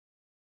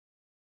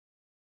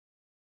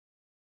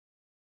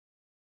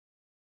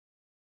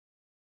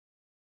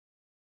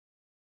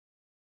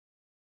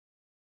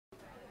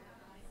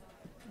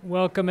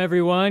Welcome,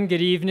 everyone.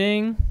 Good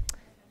evening.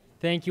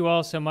 Thank you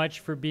all so much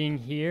for being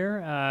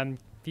here.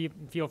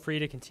 Feel free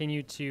to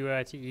continue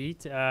to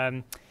eat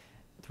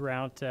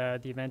throughout the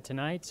event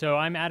tonight. So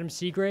I'm Adam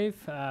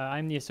Seagrave.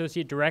 I'm the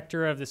Associate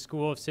Director of the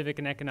School of Civic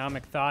and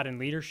Economic Thought and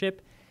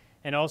Leadership,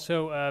 and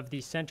also of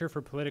the Center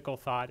for Political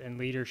Thought and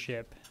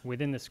Leadership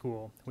within the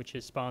school, which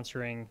is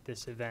sponsoring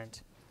this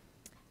event.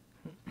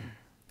 So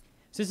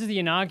this is the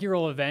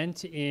inaugural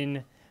event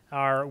in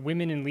our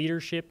Women in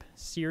Leadership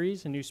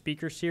series, a new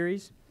speaker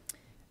series.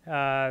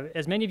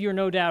 As many of you are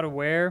no doubt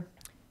aware,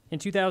 in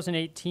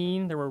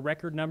 2018, there were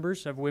record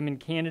numbers of women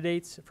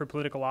candidates for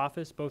political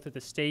office, both at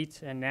the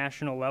state and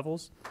national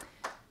levels.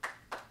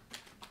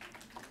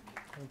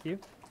 Thank you.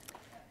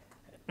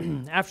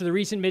 After the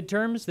recent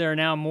midterms, there are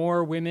now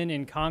more women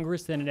in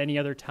Congress than at any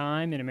other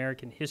time in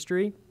American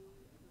history.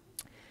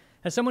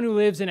 As someone who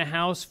lives in a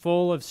house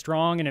full of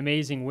strong and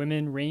amazing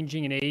women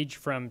ranging in age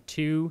from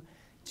 2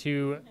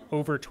 to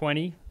over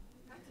 20,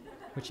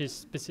 which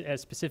is as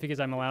specific as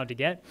I'm allowed to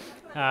get,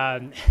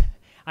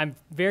 I'm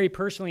very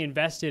personally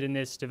invested in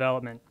this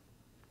development.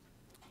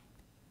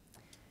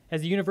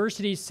 As the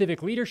university's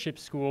civic leadership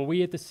school,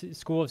 we at the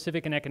School of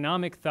Civic and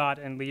Economic Thought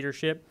and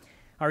Leadership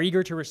are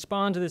eager to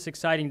respond to this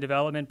exciting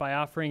development by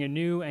offering a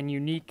new and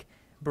unique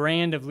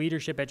brand of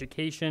leadership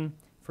education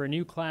for a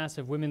new class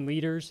of women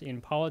leaders in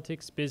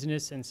politics,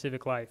 business, and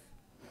civic life.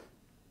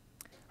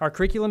 Our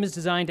curriculum is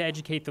designed to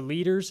educate the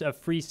leaders of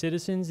free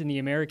citizens in the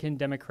American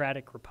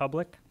Democratic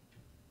Republic.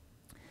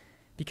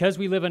 Because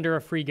we live under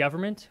a free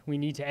government, we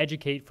need to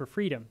educate for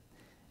freedom,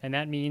 and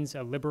that means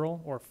a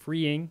liberal or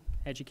freeing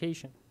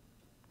education.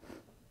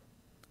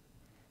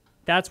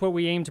 That's what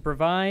we aim to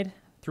provide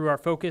through our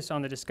focus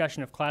on the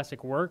discussion of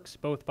classic works,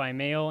 both by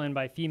male and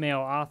by female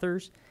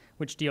authors,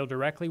 which deal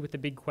directly with the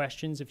big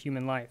questions of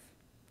human life.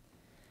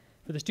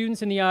 For the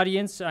students in the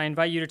audience, I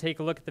invite you to take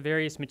a look at the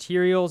various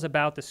materials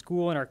about the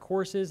school and our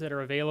courses that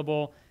are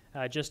available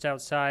just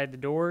outside the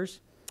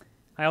doors.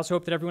 I also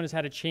hope that everyone has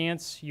had a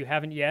chance, you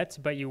haven't yet,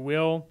 but you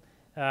will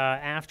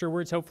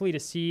afterwards, hopefully, to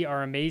see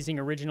our amazing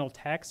original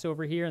text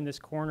over here in this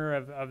corner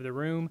of the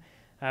room.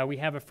 We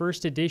have a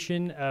first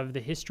edition of The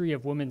History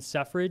of Women's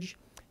Suffrage,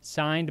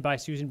 signed by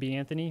Susan B.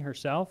 Anthony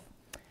herself.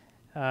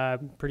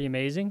 Pretty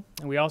amazing.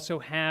 And we also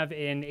have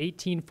an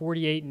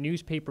 1848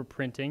 newspaper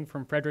printing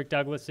from Frederick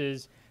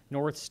Douglass's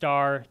North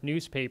Star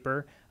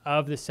newspaper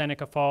of the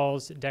Seneca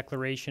Falls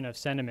Declaration of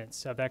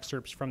Sentiments, of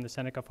excerpts from the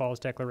Seneca Falls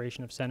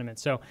Declaration of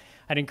Sentiments. So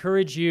I'd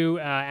encourage you,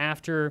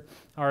 after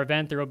our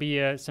event, there will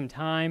be some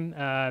time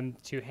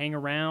to hang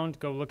around,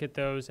 go look at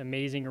those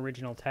amazing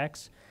original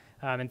texts.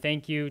 And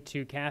thank you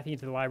to Kathy and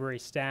to the library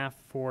staff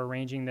for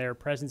arranging their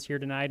presence here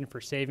tonight and for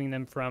saving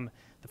them from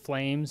the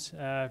flames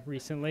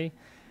recently.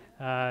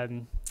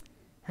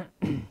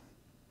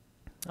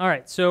 All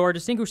right, so our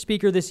distinguished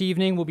speaker this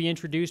evening will be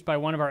introduced by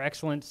one of our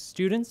excellent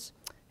students,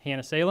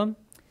 Hannah Salem.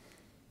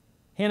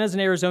 Hannah's an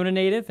Arizona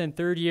native and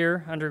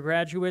third-year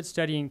undergraduate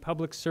studying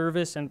public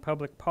service and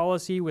public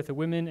policy with a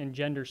women and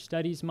gender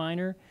studies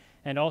minor,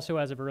 and also,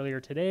 as of earlier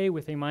today,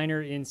 with a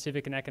minor in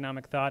civic and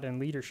economic thought and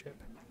leadership.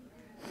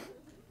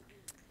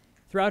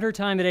 Throughout her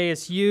time at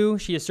ASU,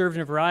 she has served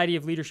in a variety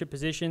of leadership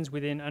positions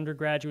within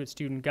undergraduate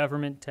student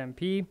government,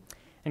 Tempe,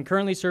 and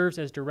currently serves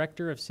as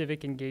Director of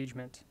Civic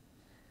Engagement.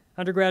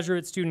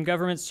 Undergraduate student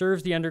government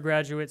serves the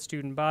undergraduate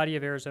student body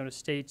of Arizona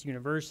State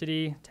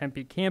University,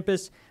 Tempe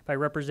campus, by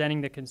representing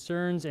the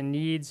concerns and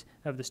needs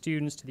of the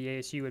students to the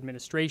ASU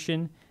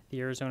administration, the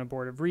Arizona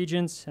Board of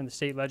Regents, and the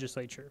state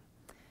legislature.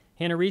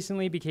 Hannah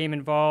recently became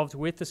involved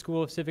with the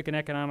School of Civic and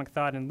Economic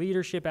Thought and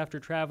Leadership after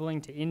traveling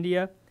to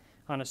India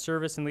on a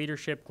service and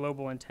leadership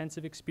global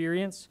intensive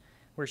experience,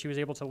 where she was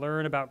able to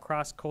learn about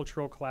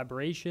cross-cultural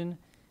collaboration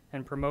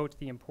and promote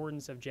the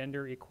importance of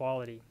gender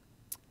equality.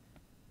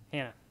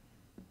 Hannah.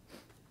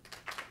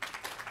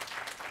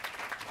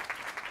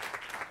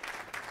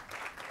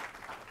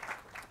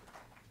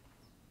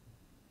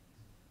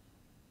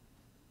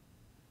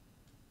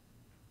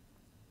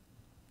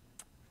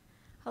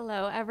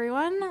 Hello,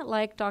 everyone.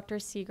 Like Dr.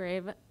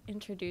 Seagrave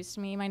introduced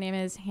me, my name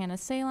is Hannah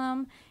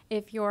Salem.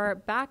 If your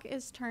back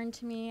is turned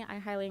to me, I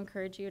highly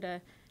encourage you to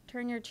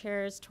turn your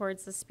chairs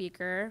towards the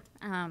speaker.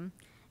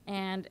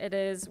 And it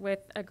is with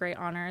a great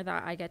honor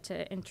that I get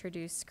to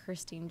introduce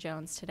Christine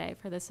Jones today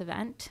for this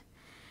event.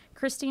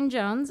 Christine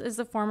Jones is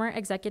the former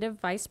Executive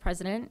Vice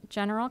President,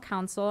 General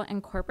Counsel,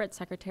 and Corporate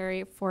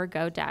Secretary for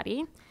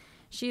GoDaddy.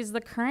 She is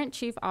the current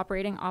Chief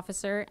Operating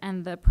Officer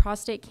and the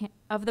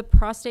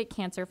Prostate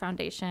Cancer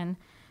Foundation,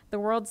 the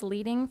world's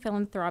leading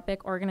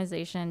philanthropic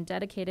organization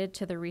dedicated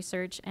to the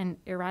research and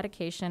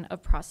eradication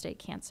of prostate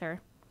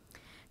cancer.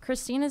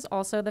 Christine is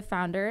also the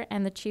founder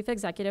and the Chief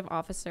Executive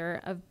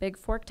Officer of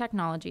Bigfork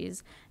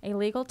Technologies, a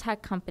legal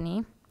tech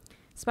company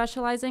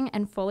specializing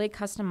in fully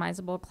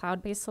customizable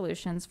cloud-based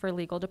solutions for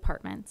legal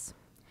departments.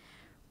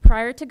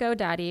 Prior to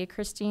GoDaddy,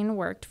 Christine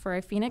worked for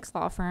a Phoenix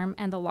law firm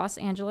and the Los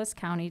Angeles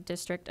County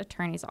District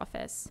Attorney's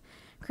Office.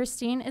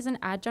 Christine is an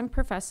adjunct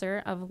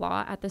professor of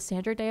law at the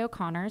Sandra Day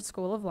O'Connor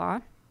School of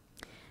Law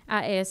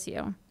at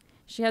ASU.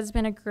 She has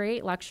been a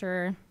great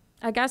lecturer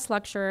a guest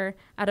lecturer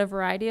at a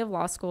variety of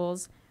law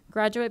schools,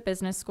 graduate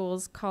business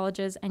schools,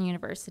 colleges, and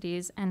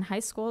universities, and high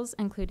schools,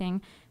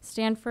 including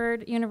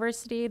Stanford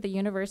University, the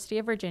University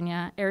of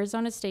Virginia,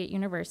 Arizona State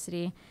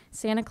University,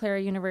 Santa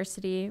Clara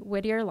University,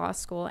 Whittier Law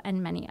School,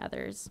 and many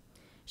others.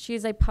 She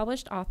is a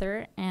published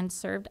author and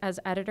served as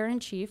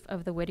editor-in-chief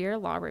of the Whittier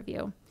Law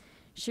Review.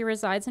 She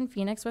resides in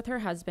Phoenix with her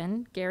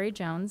husband, Gary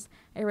Jones,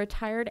 a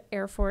retired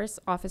Air Force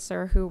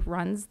officer who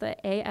runs the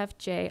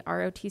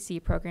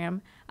AFJROTC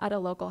program at a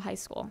local high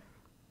school.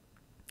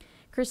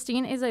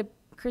 Christine is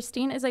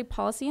a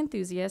policy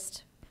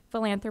enthusiast,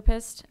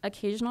 philanthropist,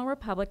 occasional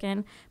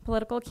Republican,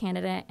 political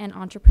candidate, and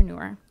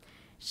entrepreneur.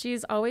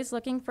 She's always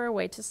looking for a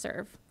way to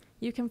serve.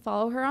 You can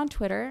follow her on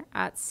Twitter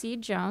at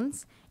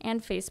 @cjones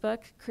and Facebook,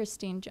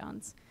 Christine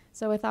Jones.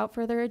 So without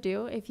further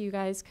ado, if you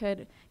guys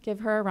could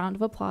give her a round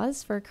of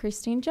applause for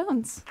Christine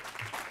Jones.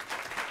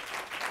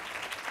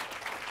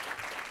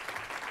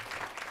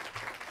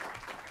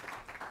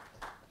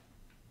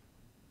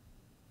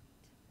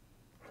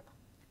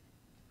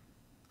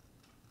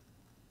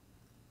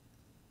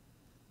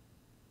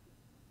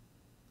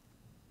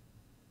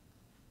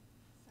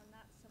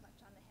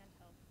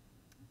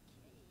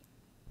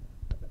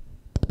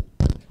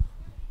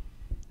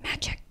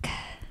 Magic.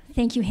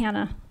 Thank you,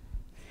 Hannah.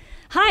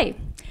 Hi,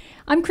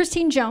 I'm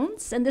Christine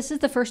Jones, and this is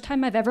the first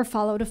time I've ever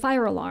followed a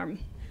fire alarm.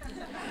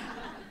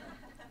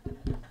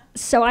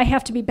 So I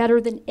have to be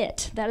better than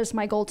it. That is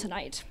my goal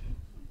tonight.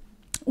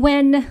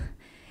 When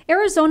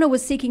Arizona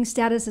was seeking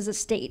status as a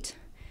state,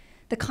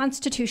 the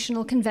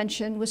Constitutional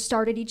Convention was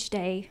started each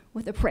day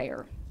with a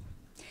prayer.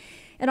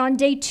 And on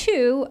day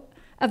 2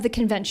 of the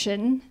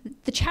convention,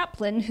 the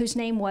chaplain, whose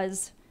name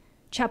was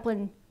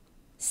Chaplain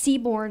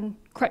Seaborn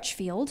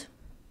Crutchfield,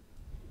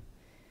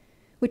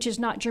 which is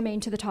not germane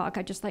to the talk,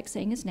 I just like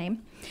saying his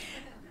name,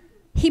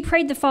 he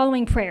prayed the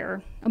following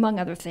prayer, among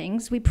other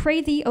things. We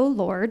pray thee, O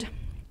Lord,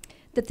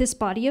 that this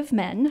body of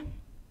men,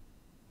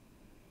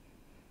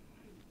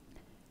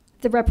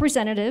 the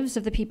representatives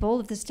of the people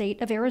of the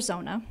state of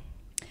Arizona,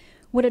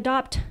 would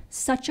adopt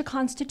such a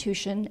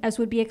constitution as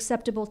would be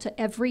acceptable to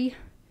every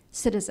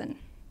citizen,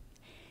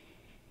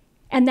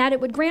 and that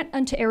it would grant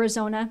unto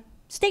Arizona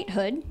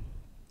statehood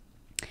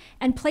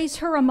and place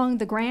her among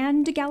the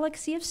grand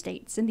galaxy of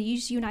states in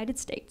these United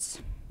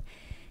States,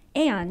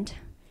 and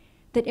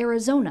that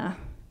Arizona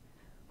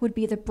would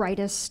be the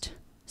brightest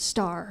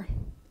star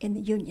in the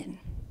Union.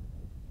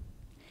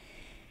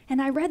 And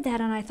I read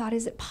that and I thought,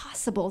 is it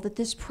possible that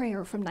this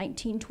prayer from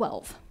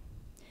 1912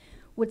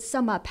 would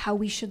sum up how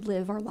we should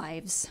live our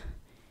lives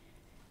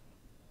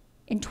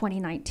in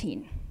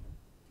 2019?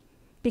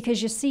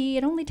 Because you see,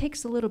 it only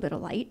takes a little bit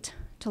of light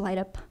to light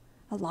up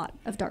a lot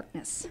of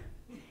darkness.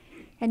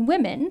 And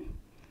women,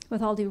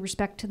 with all due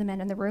respect to the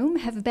men in the room,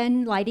 have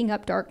been lighting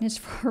up darkness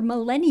for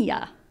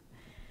millennia.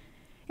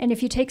 And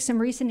if you take some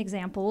recent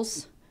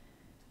examples,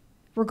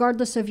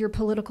 regardless of your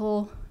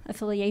political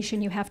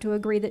affiliation, you have to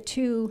agree that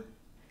 2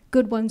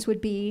 good ones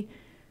would be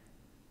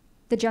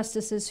the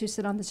justices who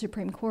sit on the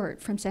Supreme Court,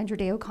 from Sandra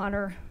Day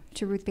O'Connor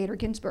to Ruth Bader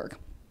Ginsburg.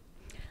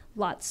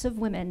 Lots of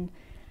women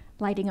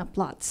lighting up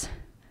lots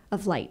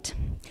of light.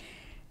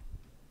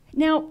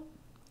 Now,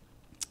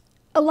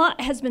 a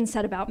lot has been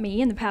said about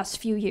me in the past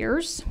few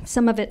years.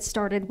 Some of it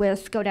started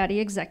with GoDaddy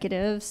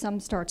executive, some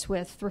starts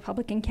with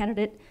Republican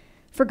candidate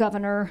for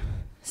governor,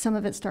 some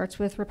of it starts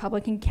with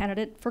Republican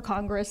candidate for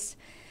Congress,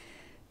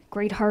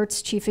 Great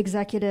Hearts chief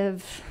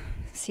executive,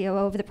 COO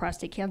of the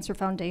Prostate Cancer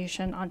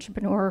Foundation,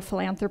 entrepreneur,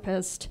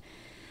 philanthropist,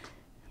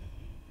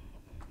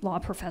 law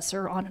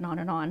professor, on and on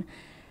and on.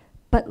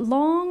 But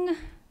long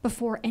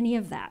before any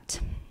of that,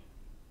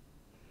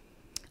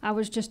 I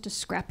was just a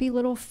scrappy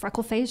little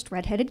freckle-faced,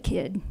 redheaded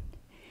kid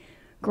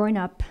growing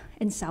up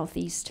in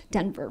Southeast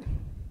Denver.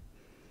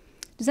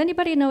 Does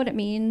anybody know what it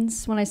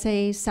means when I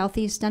say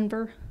Southeast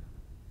Denver?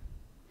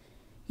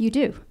 You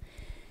do.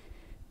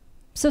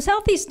 So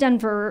Southeast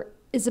Denver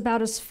is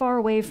about as far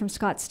away from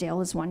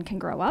Scottsdale as one can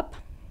grow up.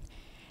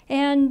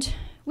 And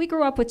we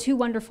grew up with 2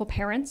 wonderful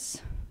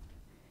parents,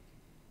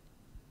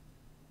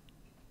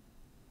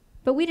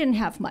 but we didn't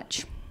have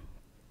much.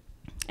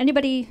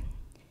 Anybody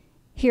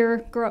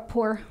here grew up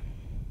poor?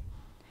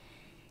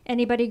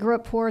 Anybody grew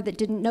up poor that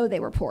didn't know they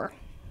were poor?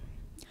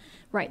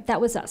 Right,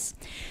 that was us.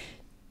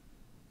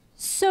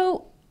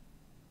 So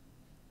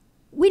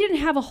we didn't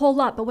have a whole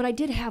lot, but what I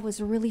did have was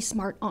a really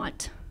smart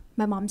aunt,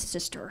 my mom's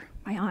sister,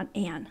 my Aunt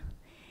Ann.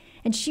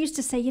 And she used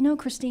to say, you know,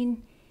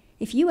 Christine,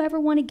 if you ever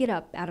want to get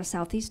up out of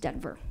Southeast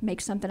Denver, make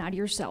something out of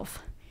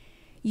yourself,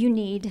 you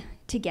need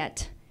to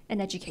get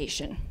an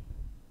education.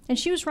 And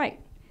she was right.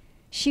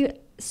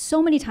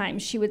 So many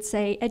times she would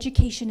say,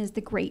 education is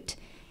the great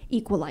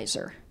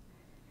equalizer.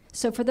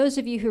 So for those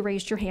of you who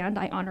raised your hand,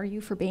 I honor you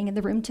for being in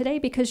the room today,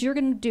 because you're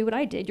going to do what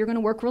I did. You're going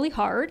to work really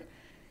hard,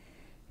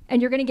 and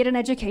you're going to get an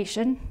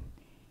education,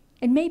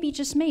 and maybe,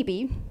 just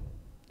maybe,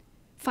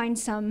 find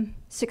some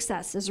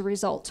success as a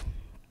result.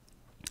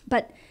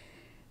 But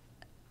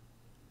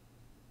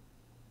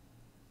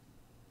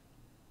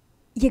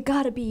you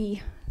got to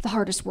be the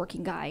hardest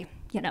working guy,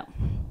 you know.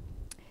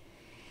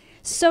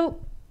 So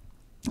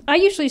I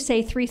usually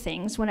say 3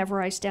 things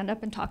whenever I stand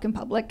up and talk in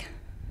public.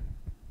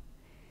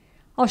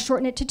 I'll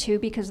shorten it to 2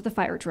 because of the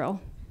fire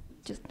drill.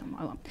 Just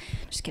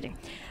kidding.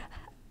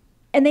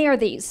 And they are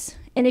these.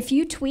 And if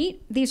you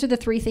tweet, these are the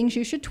 3 things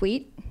you should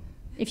tweet.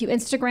 If you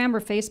Instagram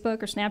or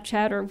Facebook or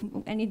Snapchat or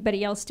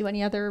anybody else do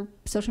any other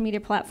social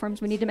media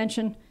platforms we need to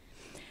mention,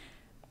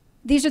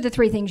 these are the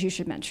 3 things you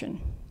should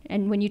mention.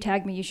 And when you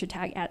tag me, you should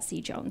tag at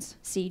C Jones,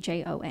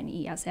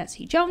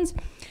 CJONESS Jones.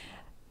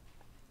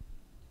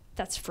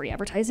 That's free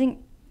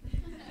advertising.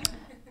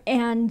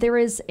 And there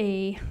is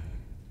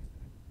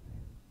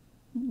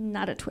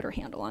not a Twitter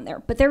handle on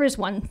there, but there is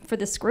one for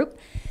this group.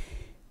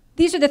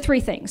 These are the 3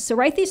 things. So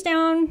write these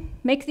down,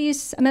 make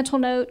these a mental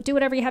note, do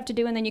whatever you have to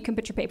do, and then you can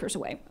put your papers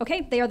away.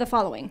 Okay? They are the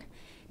following.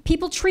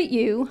 People treat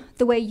you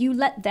the way you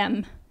let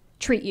them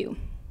treat you.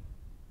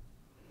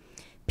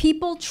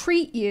 People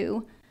treat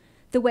you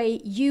the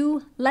way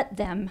you let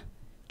them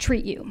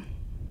treat you.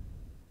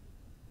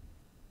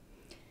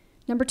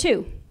 Number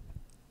 2,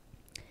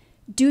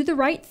 do the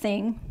right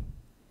thing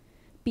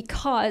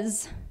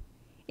because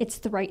it's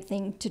the right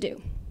thing to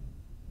do.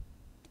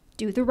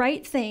 Do the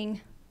right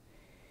thing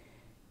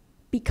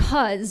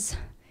because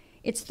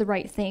it's the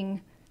right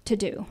thing to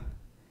do.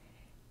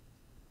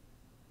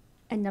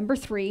 And number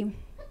 3,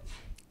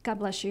 God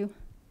bless you,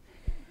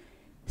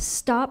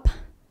 stop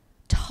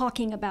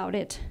talking about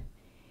it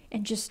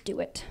and just do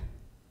it.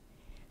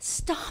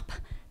 Stop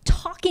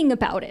talking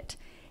about it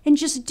and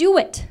just do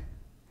it.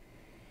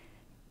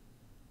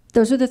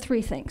 Those are the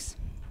 3 things.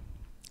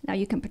 Now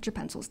you can put your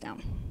pencils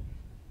down.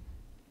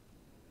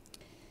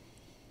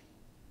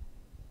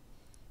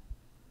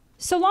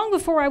 So long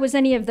before I was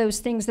any of those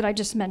things that I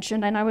just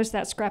mentioned, and I was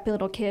that scrappy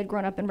little kid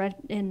growing up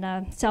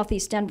in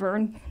Southeast Denver,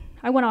 and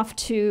I went off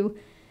to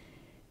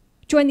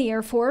join the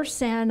Air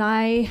Force, and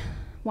I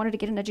wanted to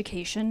get an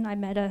education. I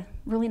met a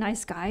really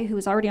nice guy who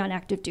was already on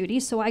active duty,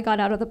 so I got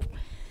out of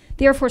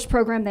the Air Force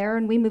program there,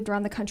 and we moved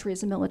around the country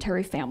as a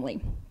military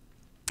family.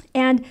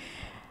 And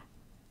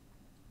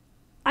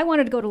I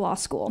wanted to go to law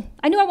school.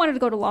 I knew I wanted to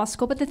go to law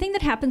school, but the thing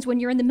that happens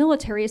when you're in the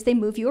military is they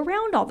move you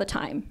around all the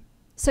time.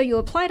 So you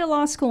apply to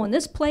law school in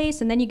this place,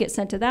 and then you get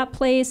sent to that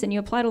place, and you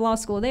apply to law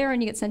school there,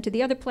 and you get sent to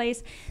the other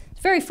place.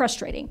 It's very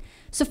frustrating.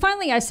 So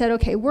finally I said,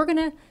 okay, we're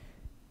gonna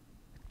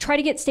try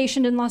to get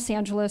stationed in Los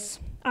Angeles.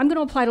 I'm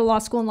gonna apply to law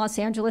school in Los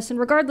Angeles, and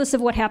regardless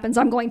of what happens,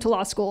 I'm going to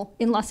law school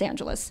in Los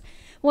Angeles.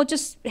 Well, it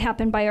just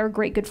happened by our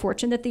great good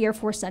fortune that the Air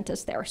Force sent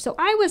us there. So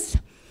I was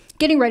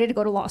getting ready to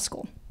go to law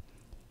school.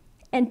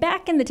 And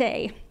back in the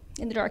day,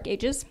 in the dark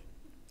ages,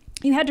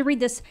 you had to read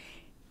this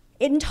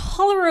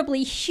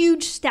intolerably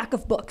huge stack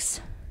of books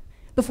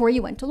before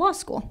you went to law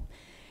school.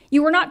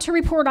 You were not to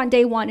report on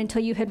day 1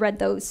 until you had read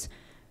those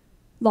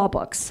law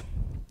books.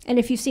 And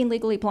if you've seen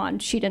Legally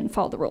Blonde, she didn't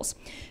follow the rules.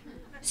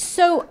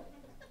 So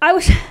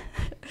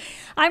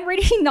I'm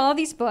reading all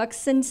these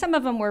books, and some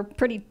of them were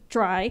pretty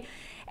dry.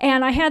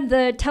 And I had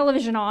the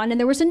television on, and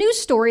there was a news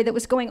story that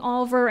was going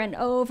over and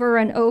over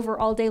and over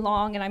all day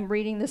long, and I'm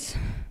reading this.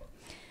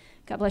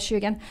 God bless you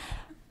again.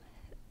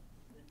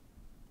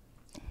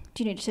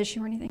 Do you need a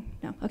tissue or anything?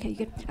 No? Okay, you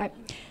good? All right.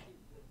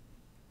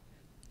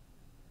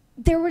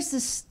 There was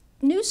this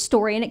news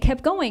story, and it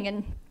kept going,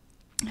 and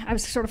I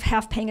was sort of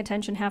half paying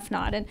attention, half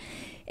not.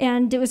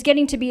 And it was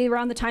getting to be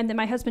around the time that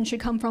my husband should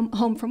come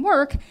home from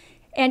work,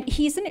 and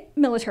he's a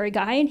military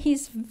guy, and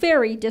he's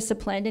very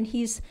disciplined, and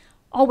he's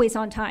always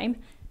on time.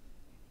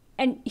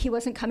 And he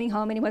wasn't coming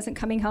home,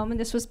 and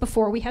this was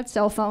before we had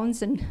cell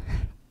phones, and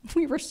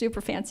we were super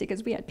fancy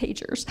because we had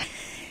pagers.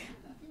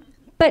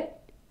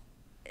 But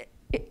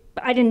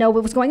I didn't know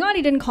what was going on.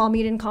 He didn't call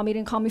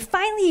me.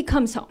 Finally, he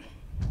comes home.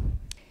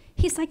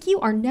 He's like, you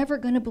are never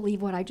going to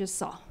believe what I just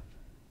saw.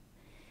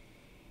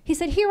 He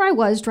said, here I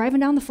was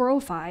driving down the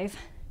 405.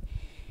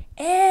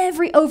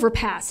 Every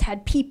overpass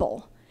had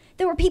people.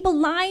 There were people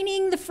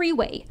lining the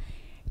freeway.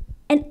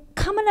 And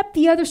coming up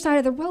the other side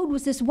of the road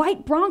was this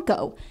white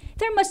Bronco.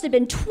 There must have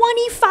been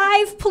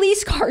 25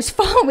 police cars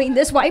following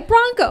this white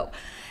Bronco.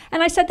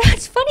 And I said,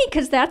 that's funny,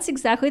 because that's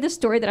exactly the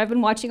story that I've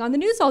been watching on the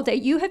news all day.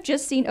 You have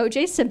just seen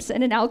O.J.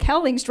 Simpson and Al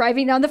Cowlings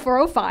driving down the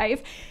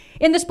 405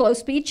 in this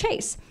low-speed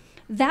chase.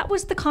 That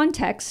was the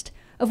context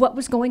of what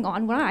was going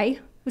on when I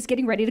was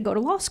getting ready to go to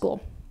law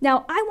school.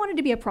 Now, I wanted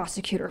to be a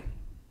prosecutor.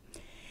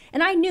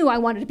 And I knew I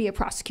wanted to be a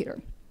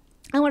prosecutor.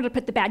 I wanted to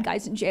put the bad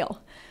guys in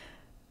jail.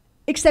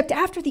 Except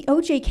after the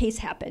O.J. case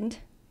happened,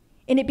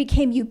 and it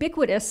became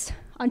ubiquitous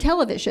on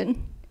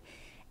television,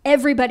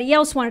 everybody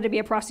else wanted to be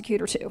a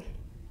prosecutor too.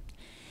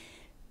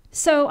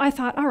 So I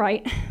thought, all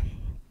right,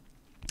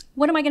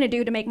 what am I going to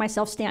do to make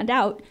myself stand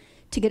out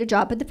to get a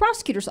job at the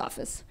prosecutor's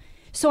office?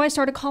 So I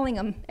started calling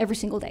them every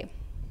single day.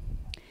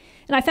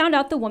 And I found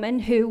out the woman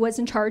who was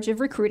in charge of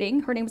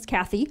recruiting, her name was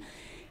Kathy.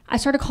 I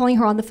started calling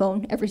her on the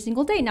phone every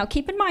single day. Now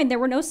keep in mind, there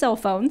were no cell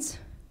phones.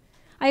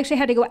 I actually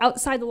had to go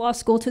outside the law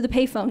school to the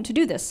payphone to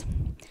do this.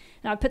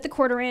 And I would put the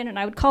quarter in, and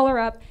I would call her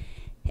up,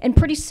 and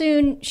pretty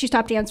soon she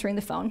stopped answering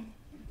the phone.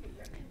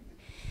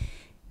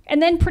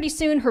 And then pretty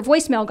soon her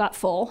voicemail got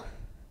full.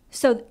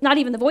 So not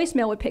even the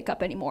voicemail would pick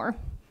up anymore,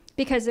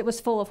 because it was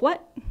full of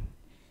what?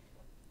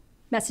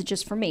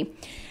 messages from me.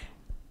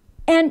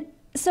 And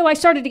so I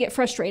started to get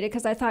frustrated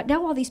because I thought,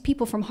 now all these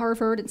people from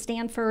Harvard and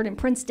Stanford and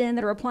Princeton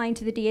that are applying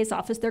to the DA's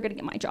office, they're going to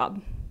get my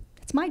job.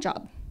 It's my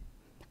job.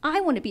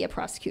 I want to be a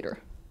prosecutor.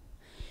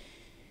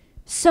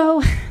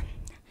 So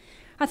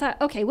I thought,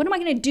 okay, what am I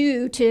going to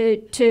do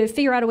to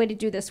figure out a way to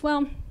do this?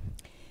 Well,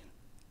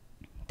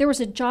 there was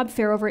a job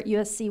fair over at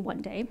USC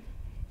one day.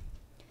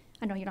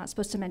 I know you're not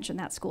supposed to mention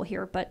that school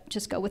here, but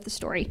just go with the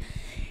story.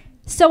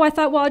 So I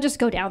thought, well, I'll just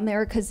go down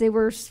there because it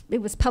was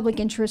public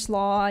interest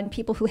law and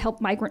people who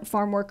help migrant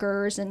farm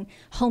workers and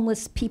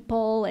homeless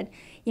people and,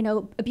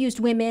 abused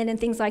women and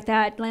things like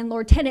that,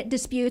 landlord-tenant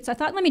disputes. I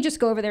thought, let me just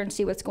go over there and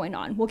see what's going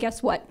on. Well,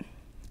 guess what?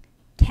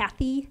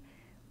 Kathy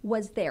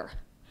was there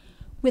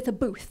with a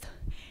booth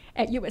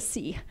at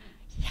USC.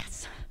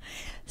 Yes.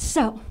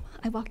 So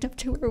I walked up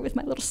to her with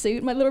my little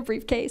suit, my little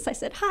briefcase. I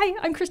said, hi,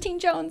 I'm Christine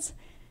Jones.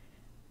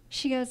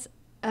 She goes,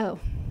 oh.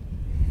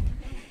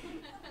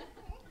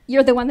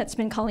 You're the one that's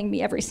been calling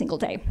me every single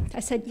day. I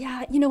said,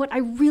 yeah, you know what? I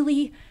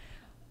really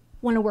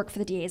want to work for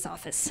the DA's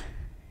office.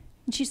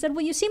 And she said,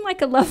 well, you seem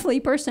like a lovely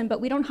person, but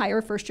we don't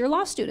hire first-year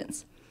law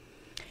students.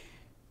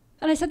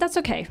 And I said, that's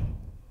okay.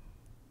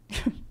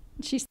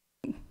 She said,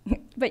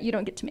 but you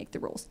don't get to make the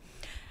rules.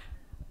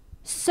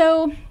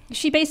 So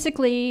she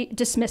basically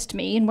dismissed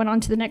me and went on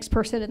to the next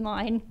person in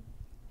line.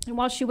 And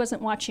while she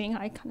wasn't watching,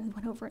 I kind of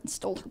went over and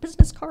stole her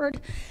business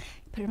card,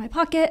 put it in my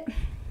pocket.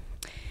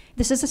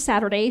 This is a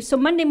Saturday, so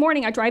Monday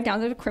morning I drive down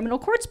to the criminal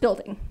courts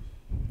building.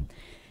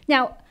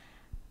 Now,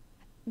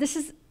 this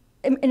is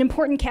an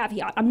important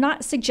caveat. I'm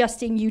not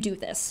suggesting you do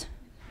this,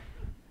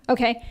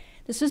 okay?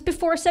 This was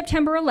before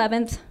September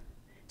 11th.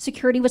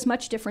 Security was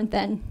much different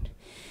then.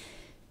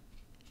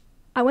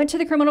 I went to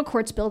the criminal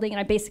courts building and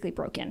I basically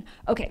broke in.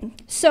 Okay,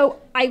 so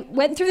I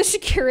went through the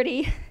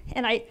security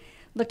and I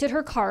looked at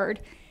her card,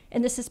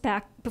 and this is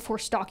back before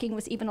stalking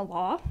was even a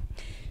law.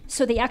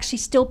 So they actually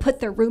still put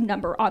their room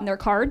number on their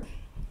card.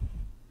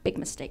 Big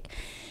mistake.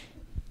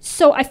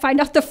 So I find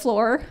out the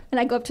floor, and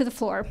I go up to the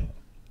floor.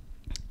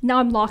 Now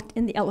I'm locked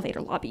in the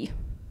elevator lobby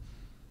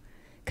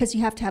because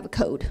you have to have a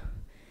code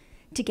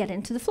to get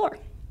into the floor.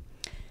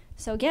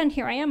 So again,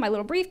 here I am, my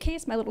little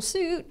briefcase, my little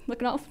suit,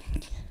 looking all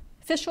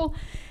official,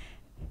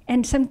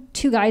 and some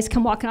two guys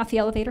come walking off the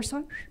elevator, so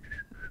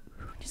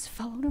I just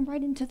followed them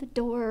right into the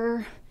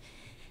door.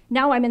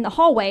 Now I'm in the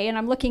hallway, and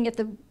I'm looking at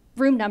the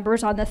room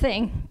numbers on the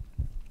thing,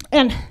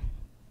 and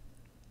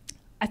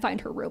I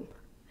find her room.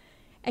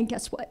 And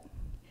guess what?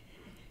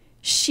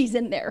 She's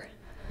in there.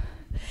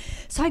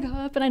 So I go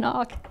up and I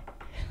knock.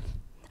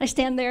 I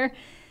stand there.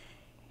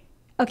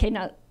 Okay,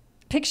 now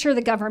picture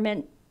the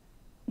government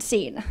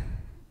scene.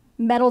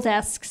 Metal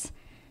desks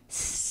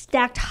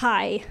stacked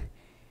high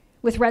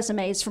with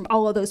resumes from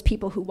all of those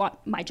people who want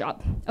my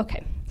job.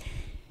 Okay.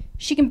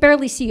 She can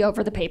barely see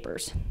over the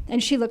papers.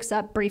 And she looks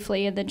up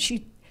briefly, and then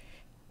she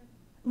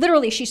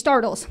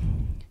startles.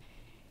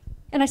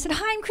 And I said,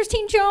 hi, I'm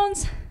Christine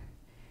Jones.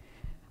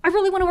 I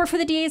really want to work for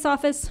the DA's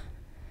office.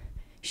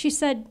 She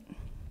said,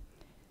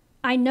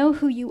 I know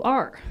who you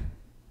are.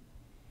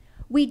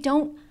 We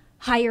don't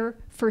hire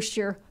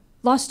first-year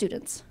law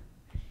students.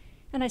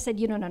 And I said,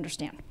 you don't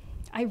understand.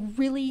 I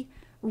really,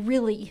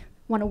 really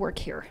want to work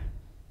here.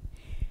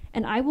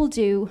 And I will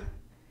do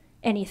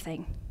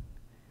anything.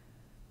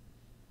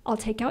 I'll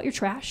take out your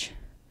trash.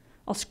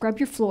 I'll scrub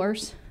your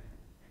floors.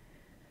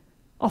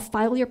 I'll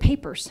file your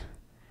papers.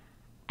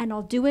 And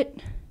I'll do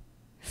it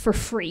for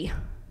free.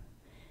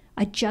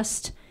 I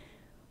just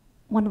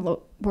want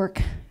to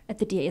work at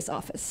the DA's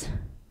office.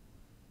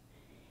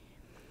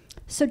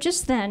 So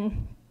just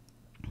then,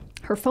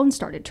 her phone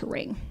started to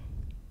ring.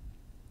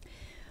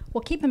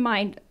 Well, keep in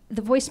mind,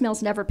 the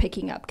voicemail's never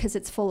picking up because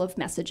it's full of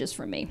messages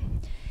from me.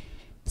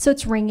 So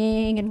it's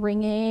ringing,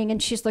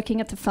 and she's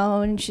looking at the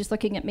phone, and she's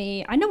looking at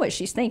me. I know what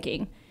she's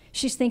thinking.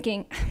 She's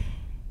thinking,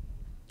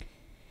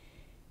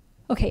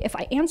 okay, if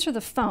I answer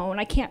the phone,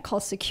 I can't call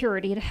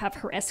security to have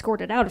her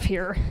escorted out of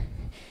here.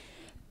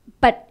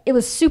 But it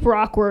was super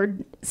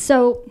awkward,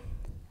 so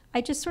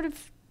I just sort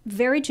of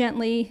very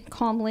gently,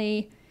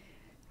 calmly,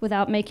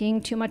 without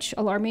making too much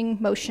alarming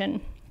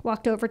motion,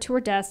 walked over to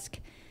her desk,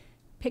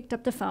 picked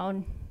up the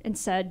phone, and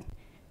said,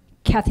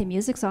 Kathy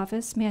Music's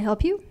office, may I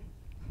help you?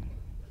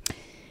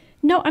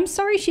 No, I'm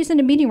sorry she's in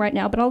a meeting right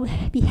now, but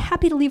I'll be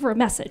happy to leave her a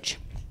message.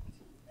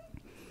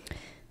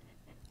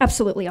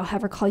 Absolutely, I'll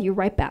have her call you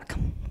right back.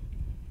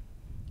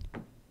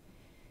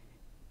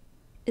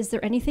 Is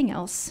there anything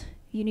else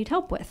you need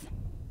help with?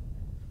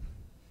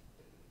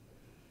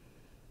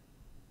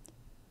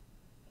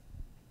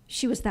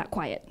 She was that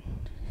quiet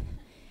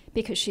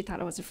because she thought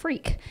I was a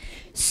freak.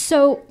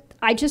 So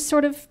I just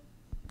sort of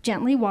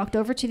gently walked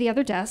over to the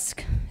other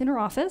desk in her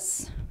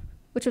office,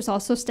 which was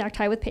also stacked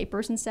high with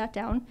papers, and sat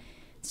down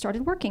and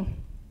started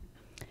working.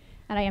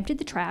 And I emptied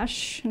the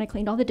trash, and I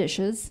cleaned all the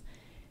dishes,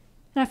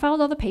 and I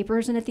filed all the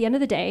papers, and at the end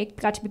of the day, it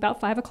got to be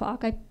about 5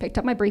 o'clock, I picked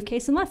up my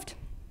briefcase and left.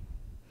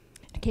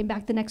 I came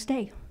back the next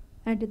day,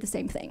 and I did the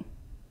same thing.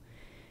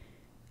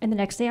 And the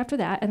next day after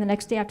that, and the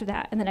next day after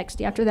that, and the next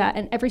day after that,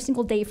 and every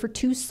single day for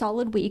 2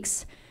 solid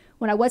weeks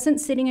When I wasn't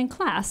sitting in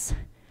class,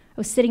 I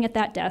was sitting at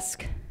that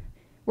desk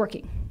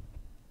working.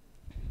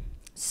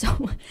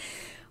 So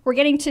we're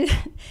getting to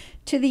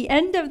the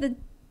end of the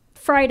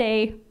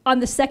Friday on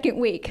the second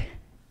week,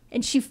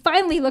 and she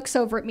finally looks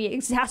over at me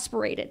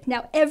exasperated.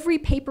 Now every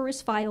paper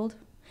is filed,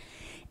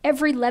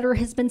 every letter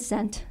has been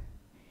sent,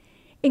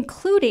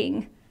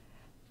 including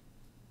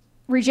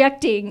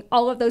rejecting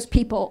all of those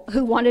people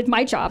who wanted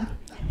my job.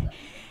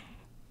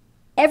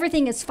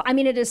 Everything is,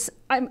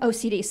 I'm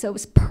OCD, so it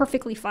was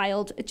perfectly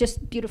filed,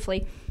 just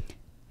beautifully.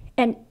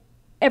 And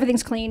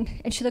everything's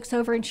clean. And she looks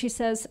over and she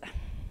says,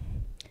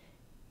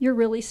 "You're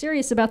really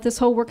serious about this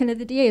whole working at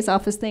the DA's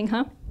office thing,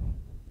 huh?"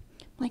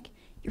 I'm like,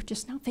 "You're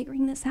just not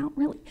figuring this out,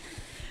 really?"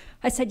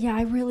 I said, "Yeah,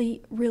 I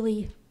really,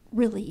 really,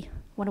 really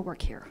want to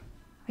work here.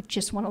 I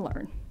just want to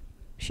learn."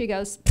 She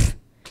goes,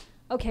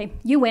 "Okay,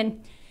 you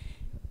win."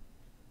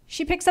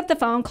 She picks up the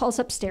phone, calls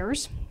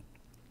upstairs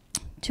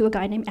to a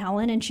guy named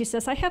Alan, and she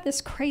says, I have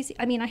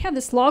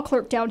this law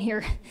clerk down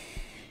here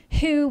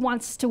who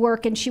wants to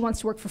work, and she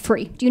wants to work for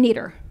free. Do you need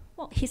her?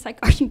 Well, he's like,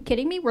 "Are you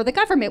kidding me? We're the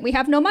government. We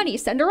have no money.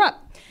 Send her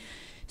up."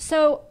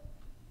 So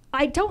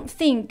I don't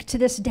think to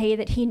this day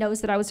that he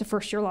knows that I was a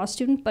first-year law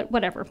student, but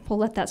whatever. We'll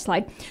let that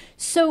slide.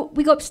 So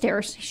we go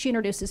upstairs. She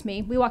introduces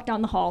me. We walk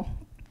down the hall.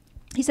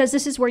 He says,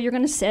 "This is where you're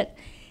going to sit."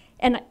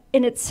 And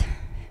it's... Do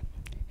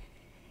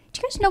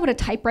you guys know what a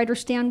typewriter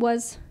stand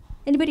was?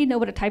 Anybody know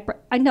what a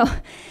typewriter... I know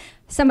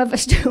some of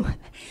us do.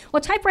 Well,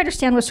 a typewriter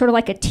stand was sort of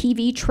like a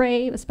TV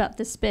tray. It was about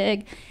this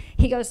big.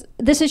 He goes,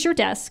 "This is your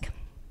desk.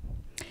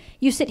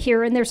 You sit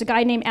here, and there's a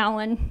guy named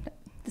Alan,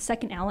 the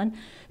second Alan,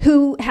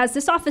 who has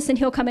this office, and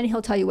he'll come in and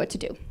he'll tell you what to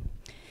do."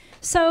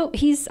 So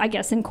he's, I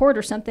guess, in court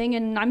or something,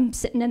 and I'm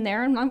sitting in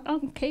there, and I'm,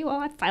 okay,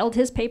 well, I filed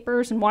his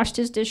papers and washed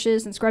his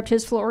dishes and scrubbed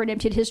his floor and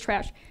emptied his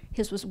trash.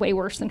 His was way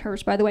worse than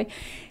hers, by the way.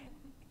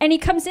 And he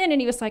comes in, and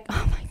he was like,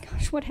 "Oh, my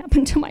gosh, what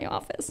happened to my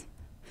office?"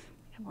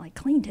 Well, I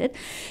cleaned it.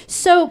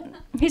 So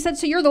he said,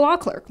 "So you're the law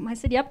clerk?" I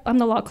said, "Yep, I'm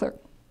the law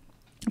clerk,"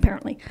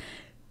 apparently.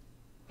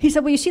 He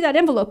said, "Well, you see that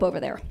envelope over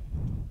there?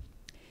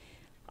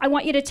 I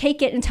want you to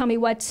take it and tell me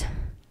what's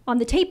on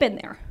the tape in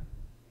there."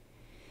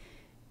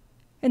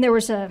 And there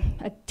was a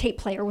tape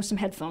player with some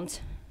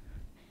headphones.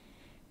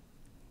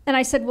 And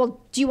I said, "Well,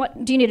 do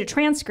you need a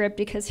transcript?"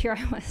 Because here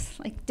I was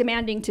like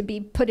demanding to be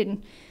put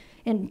in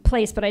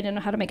place, but I didn't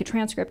know how to make a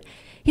transcript.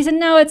 He said,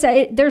 "No,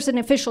 there's an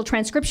official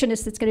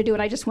transcriptionist that's going to do it.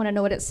 I just want to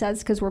know what it says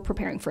because we're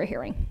preparing for a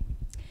hearing."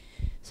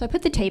 So I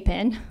put the tape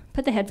in,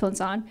 put the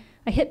headphones on,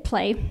 I hit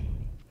play.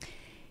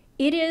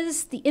 It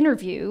is the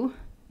interview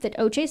that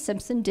O.J.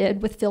 Simpson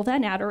did with Phil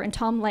Van Adder and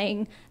Tom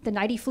Lang the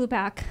night he flew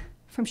back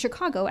from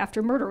Chicago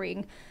after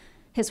murdering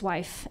his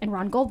wife and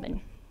Ron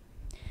Goldman.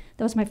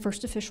 That was my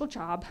first official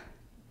job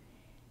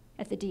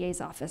at the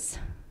DA's office.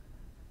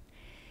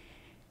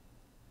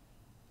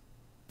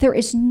 There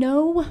is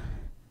no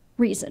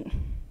reason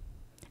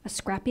a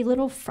scrappy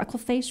little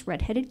freckle-faced,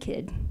 red-headed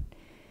kid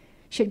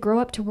should grow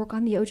up to work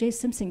on the O.J.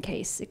 Simpson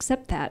case,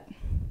 except that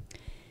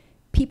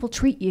people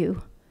treat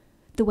you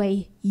the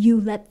way you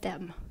let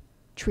them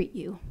treat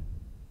you.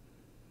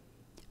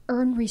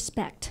 Earn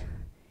respect.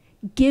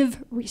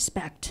 Give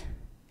respect.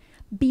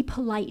 Be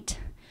polite.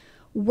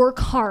 Work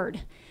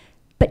hard.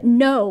 But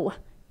no,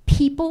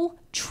 people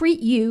treat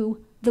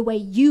you the way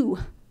you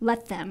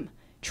let them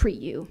treat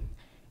you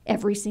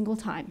every single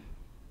time.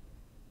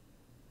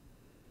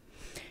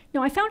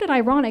 Now, I found it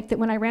ironic that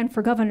when I ran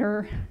for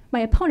governor,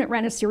 my opponent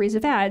ran a series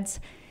of ads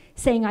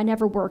saying I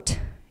never worked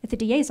at the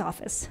DA's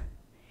office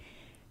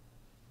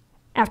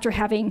after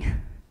having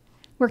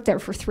worked there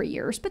for 3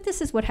 years. But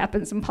this is what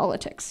happens in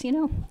politics, you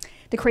know?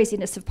 The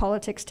craziness of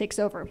politics takes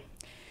over.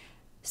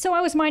 So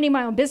I was minding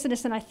my own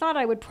business, and I thought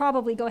I would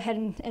probably go ahead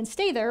and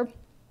stay there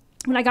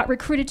when I got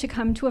recruited to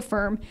come to a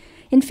firm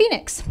in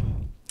Phoenix.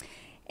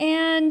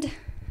 And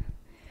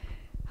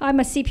I'm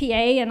a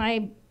CPA, and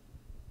I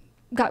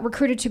got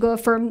recruited to go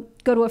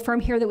to a firm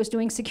here that was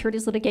doing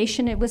securities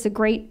litigation. It was a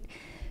great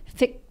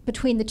fit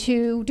between the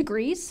two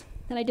degrees,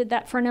 and I did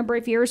that for a number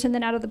of years, and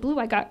then out of the blue,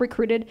 I got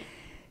recruited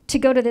to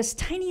go to this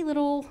tiny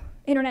little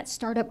internet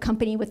startup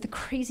company with the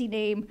crazy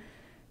name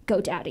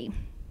GoDaddy.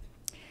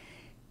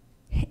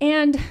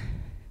 And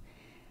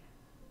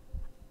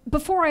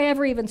before I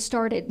ever even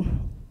started,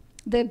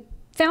 the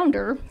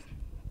founder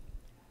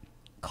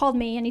called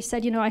me and he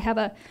said, "You know, I have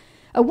a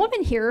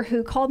woman here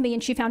who called me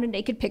and she found a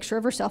naked picture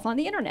of herself on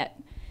the internet."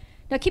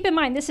 Now keep in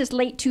mind, this is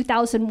late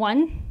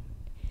 2001.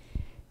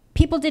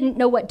 People didn't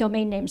know what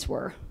domain names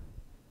were.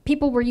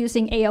 People were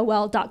using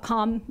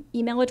AOL.com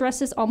email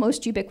addresses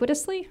almost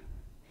ubiquitously.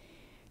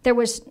 There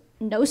was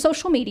no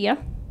social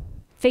media.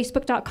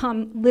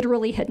 Facebook.com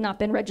literally had not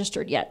been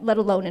registered yet, let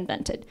alone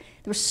invented.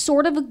 There was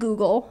sort of a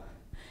Google.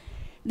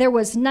 There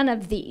was none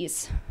of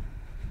these.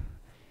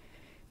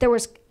 There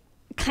was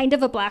kind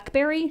of a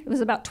BlackBerry. It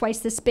was about twice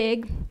this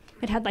big.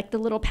 It had like the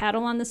little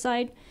paddle on the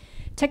side.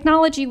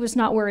 Technology was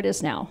not where it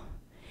is now.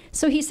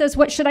 So he says,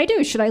 "What should I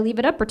do? Should I leave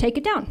it up or take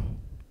it down?"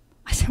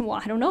 I said,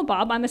 "Well, I don't know,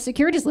 Bob. I'm a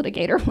securities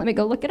litigator. Let me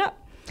go look it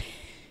up."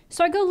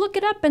 So I go look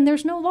it up, and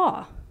there's no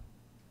law.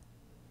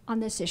 on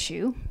this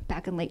issue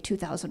back in late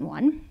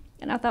 2001.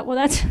 And I thought, well,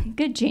 that's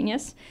good,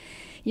 genius.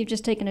 You've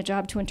just taken a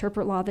job to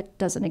interpret law that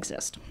doesn't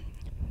exist.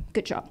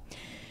 Good job.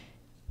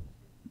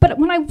 But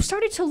when I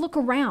started to look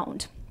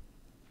around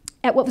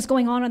at what was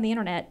going on the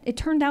internet, it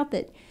turned out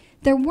that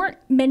there weren't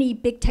many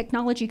big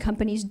technology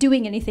companies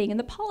doing anything in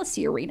the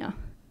policy arena.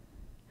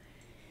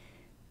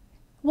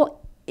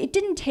 Well, it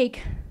didn't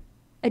take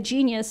a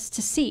genius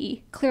to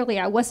see, clearly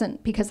I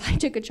wasn't because I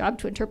took a job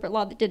to interpret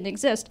law that didn't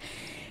exist.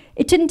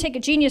 It didn't take a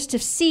genius to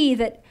see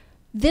that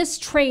this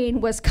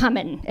train was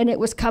coming, and it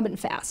was coming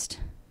fast.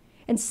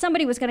 And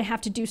somebody was going to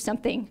have to do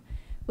something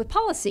with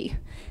policy.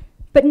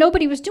 But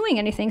nobody was doing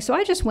anything, so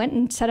I just went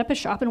and set up a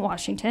shop in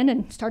Washington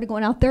and started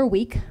going out there a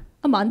week,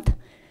 a month,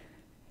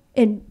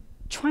 and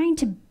trying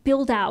to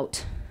build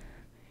out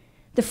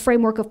the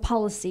framework of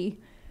policy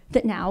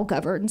that now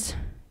governs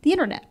the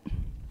internet.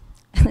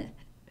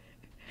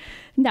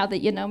 Now that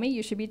you know me,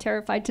 you should be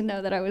terrified to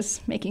know that I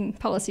was making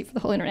policy for the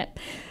whole internet.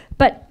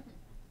 But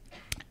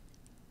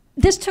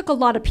this took a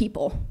lot of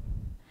people,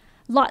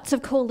 lots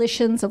of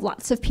coalitions of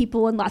lots of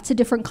people in lots of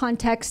different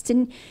contexts.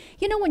 And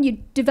you know, when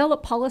you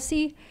develop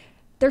policy,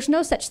 there's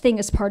no such thing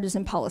as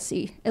partisan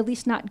policy, at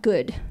least not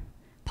good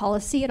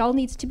policy. It all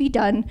needs to be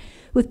done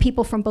with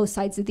people from both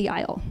sides of the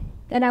aisle.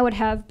 And I would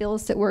have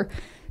bills that were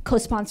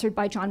co-sponsored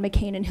by John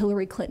McCain and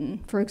Hillary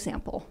Clinton, for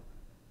example,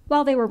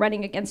 while they were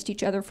running against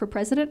each other for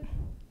president.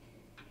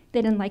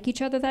 They didn't like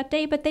each other that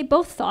day, but they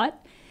both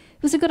thought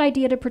it was a good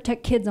idea to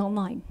protect kids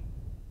online.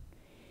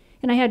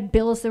 And I had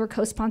bills that were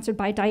co-sponsored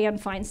by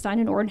Dianne Feinstein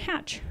and Orrin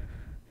Hatch.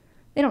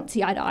 They don't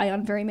see eye to eye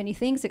on very many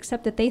things,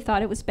 except that they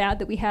thought it was bad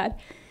that we had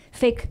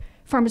fake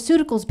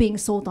pharmaceuticals being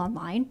sold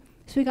online.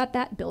 So we got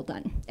that bill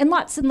done. And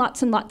lots and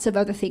lots and lots of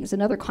other things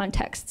in other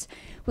contexts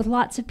with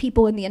lots of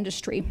people in the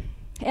industry.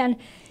 And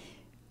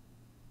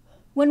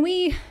when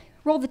we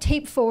rolled the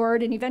tape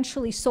forward and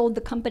eventually sold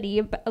the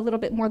company a little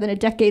bit more than a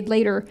decade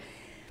later,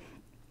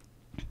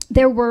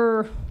 there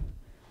were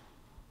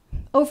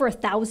over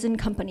 1,000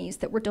 companies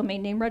that were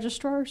domain name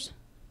registrars,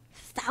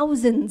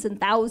 thousands and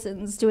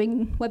thousands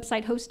doing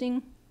website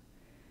hosting,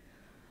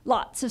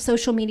 lots of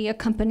social media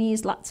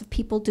companies, lots of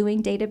people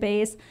doing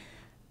database.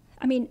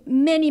 I mean,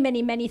 many,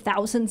 many, many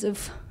thousands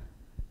of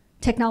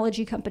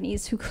technology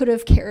companies who could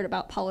have cared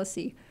about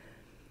policy.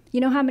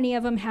 You know how many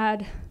of them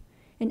had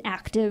an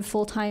active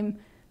full-time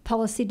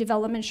policy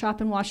development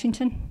shop in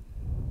Washington?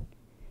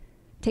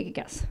 Take a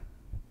guess.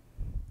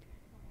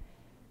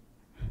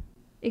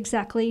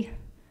 Exactly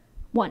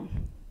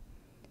one.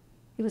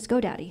 It was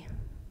GoDaddy.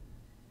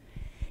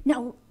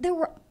 Now, there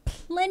were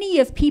plenty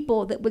of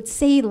people that would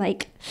say,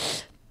 like,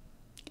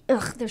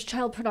 ugh, there's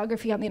child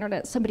pornography on the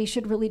internet. Somebody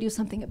should really do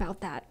something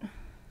about that.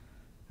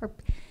 Or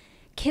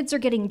kids are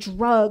getting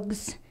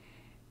drugs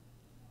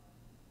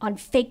on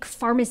fake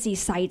pharmacy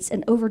sites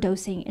and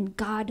overdosing, and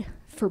God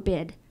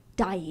forbid,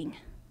 dying.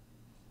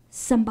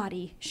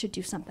 Somebody should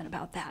do something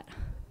about that.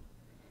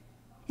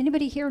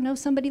 Anybody here know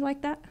somebody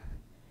like that?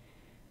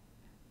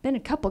 Been a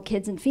couple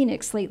kids in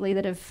Phoenix lately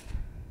that have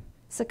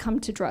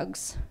succumbed to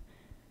drugs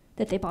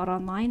that they bought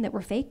online that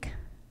were fake.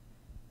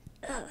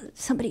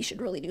 Somebody should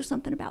really do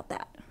something about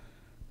that.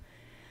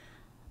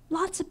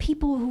 Lots of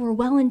people who are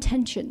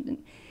well-intentioned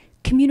and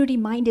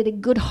community-minded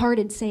and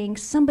good-hearted saying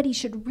somebody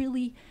should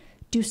really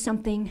do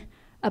something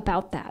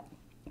about that.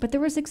 But there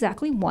was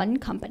exactly one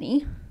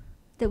company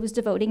that was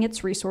devoting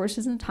its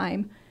resources and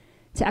time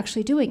to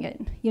actually doing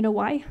it. You know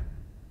why?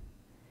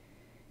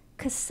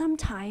 Because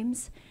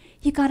sometimes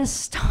you gotta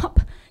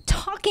stop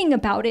talking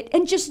about it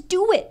and just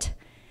do it.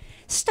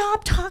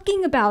 Stop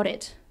talking about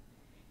it.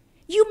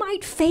 You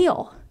might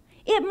fail.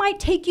 It might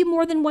take you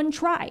more than one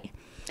try.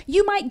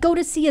 You might go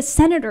to see a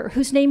senator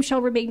whose name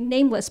shall remain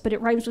nameless, but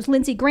it rhymes with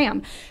Lindsey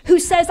Graham, who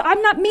says,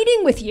 I'm not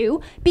meeting with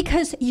you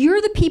because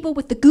you're the people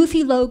with the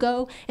goofy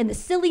logo and the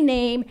silly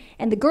name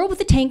and the girl with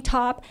the tank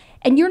top,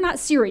 and you're not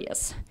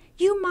serious.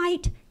 You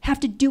might have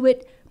to do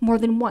it more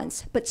than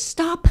once, but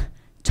stop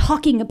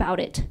talking about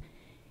it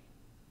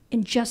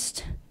and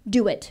just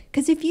do it.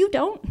 Because if you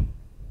don't,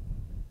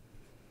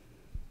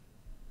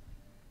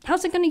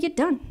 how's it going to get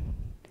done?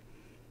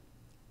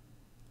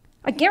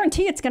 I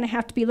guarantee it's going to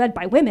have to be led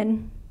by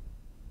women.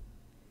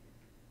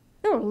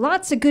 There were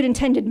lots of good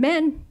intended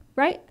men,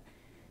 right?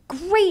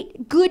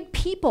 Great, good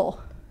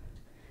people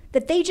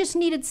that they just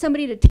needed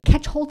somebody to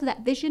catch hold of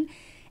that vision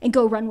and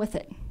go run with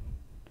it.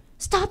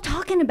 Stop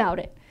talking about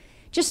it.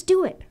 Just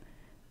do it.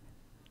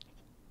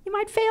 You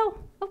might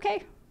fail.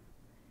 Okay.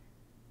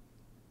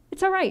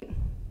 It's all right.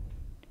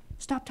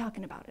 Stop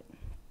talking about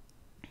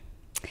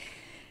it.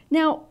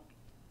 Now,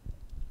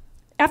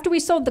 after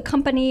we sold the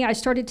company, I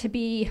started to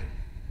be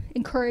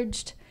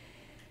encouraged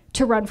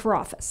to run for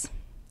office.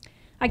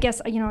 I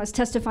guess, I was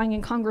testifying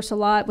in Congress a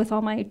lot with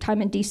all my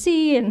time in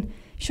DC and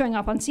showing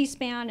up on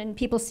C-SPAN, and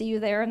people see you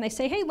there and they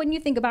say, hey, when do you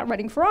think about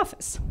running for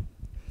office?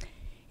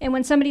 And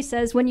when somebody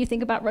says, when you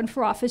think about running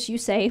for office, you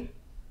say,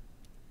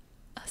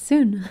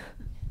 soon. Well,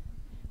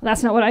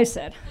 that's not what I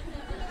said.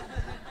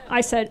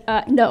 I said,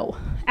 no,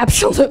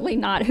 absolutely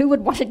not. Who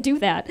would want to do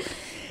that?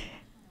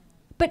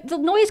 But the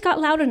noise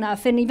got loud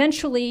enough, and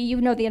eventually,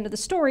 you know the end of the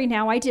story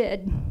now, I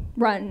did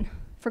run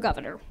for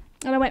governor.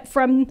 And I went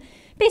from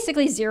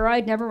basically zero.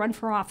 I'd never run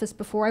for office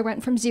before. I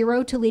went from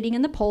zero to leading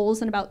in the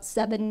polls in about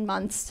 7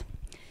 months.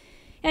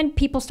 And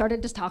people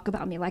started to talk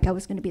about me like I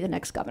was going to be the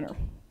next governor.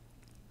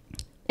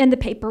 And the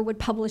paper would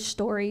publish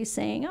stories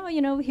saying, oh,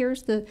 you know,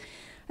 here's the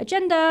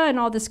agenda and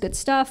all this good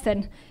stuff.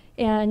 And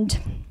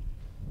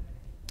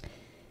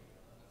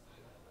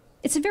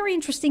it's a very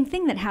interesting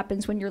thing that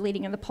happens when you're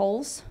leading in the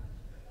polls.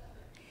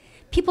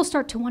 People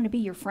start to want to be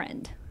your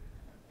friend.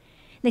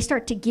 They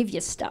start to give you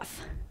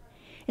stuff.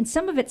 And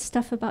some of it's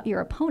stuff about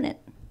your opponent.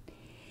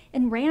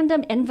 And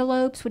random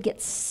envelopes would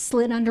get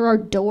slid under our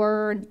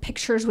door, and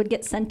pictures would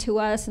get sent to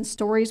us, and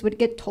stories would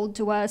get told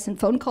to us, and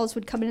phone calls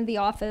would come into the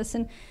office.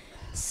 And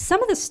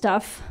some of the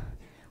stuff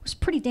was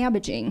pretty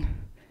damaging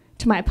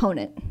to my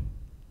opponent.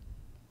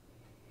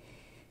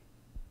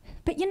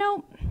 But you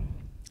know,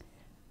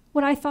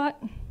 what I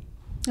thought,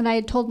 and I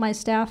had told my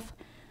staff,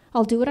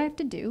 I'll do what I have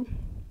to do,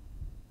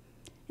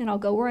 and I'll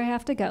go where I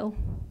have to go,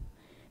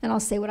 and I'll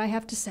say what I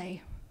have to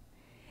say,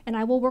 and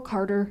I will work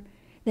harder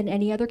than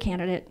any other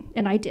candidate,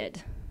 and I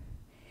did.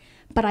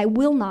 But I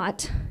will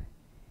not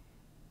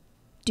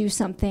do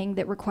something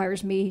that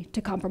requires me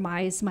to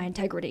compromise my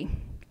integrity.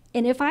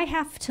 And if I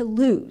have to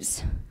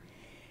lose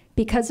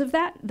because of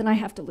that, then I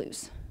have to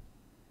lose.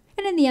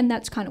 And in the end,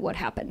 that's kind of what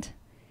happened.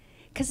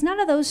 Because none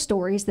of those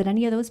stories that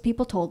any of those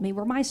people told me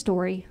were my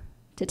story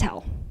to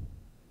tell.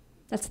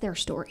 That's their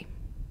story.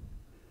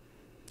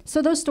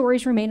 So those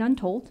stories remain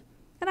untold.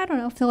 And I don't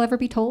know if they'll ever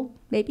be told.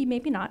 Maybe,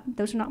 maybe not.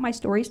 Those are not my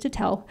stories to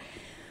tell.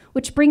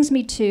 Which brings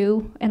me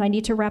to, and I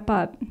need to wrap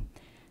up,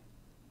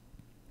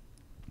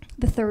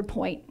 the third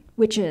point,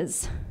 which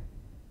is,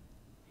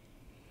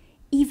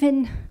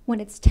 even when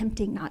it's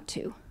tempting not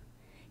to,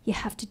 you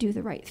have to do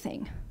the right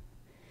thing.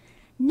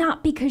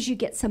 Not because you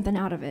get something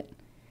out of it.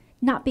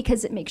 Not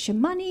because it makes you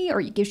money,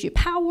 or it gives you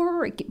power,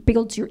 or it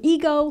builds your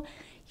ego.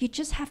 You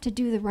just have to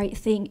do the right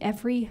thing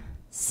every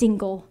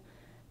single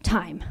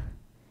time.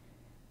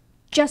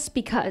 Just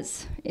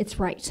because it's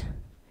right.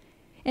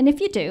 And if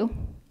you do,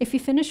 if you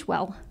finish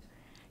well,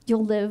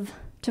 you'll live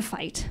to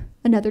fight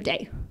another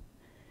day.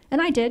 And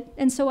I did,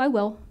 and so I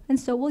will, and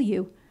so will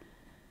you.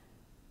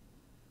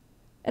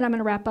 And I'm going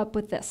to wrap up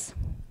with this.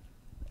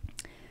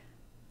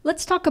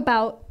 Let's talk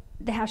about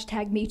the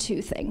hashtag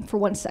MeToo thing for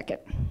 1 second.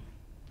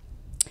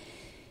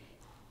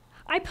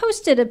 I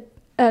posted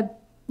a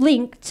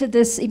link to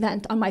this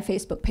event on my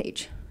Facebook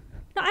page.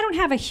 Now, I don't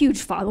have a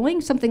huge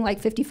following, something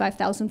like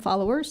 55,000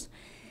 followers,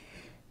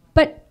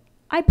 but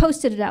I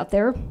posted it out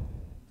there.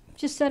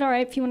 Just said, all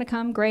right, if you want to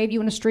come, great. You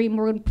want to stream,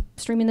 we're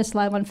streaming this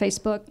live on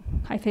Facebook.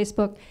 Hi,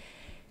 Facebook.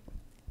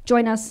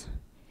 Join us.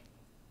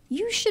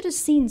 You should have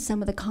seen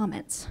some of the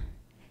comments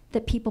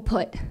that people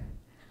put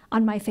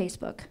on my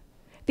Facebook,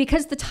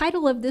 because the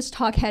title of this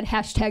talk had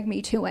hashtag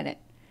MeToo in it.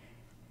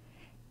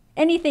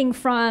 Anything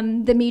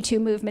from the Me Too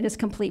movement is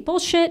complete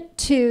bullshit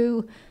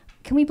to,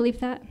 can we believe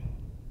that?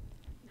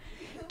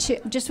 To,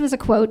 just as a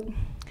quote,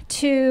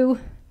 to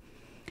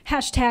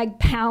hashtag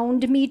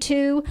pound Me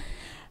Too,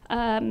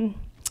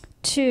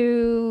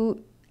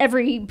 to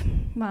every,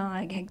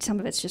 well, some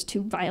of it's just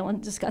too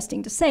violent,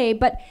 disgusting to say,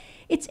 but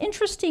it's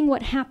interesting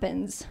what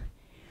happens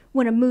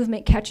when a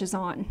movement catches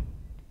on.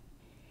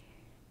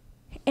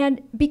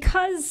 And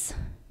because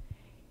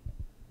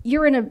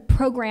you're in a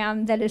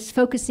program that is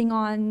focusing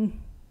on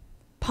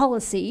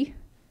policy,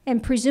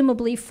 and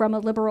presumably from a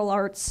liberal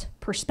arts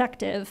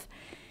perspective,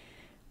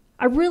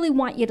 I really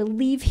want you to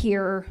leave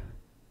here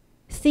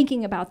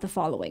thinking about the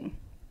following.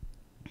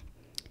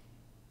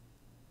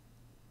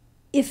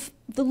 If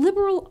the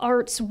liberal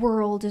arts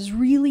world is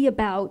really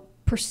about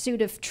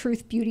pursuit of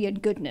truth, beauty,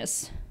 and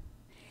goodness,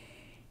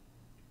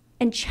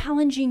 and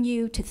challenging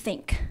you to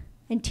think,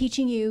 and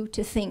teaching you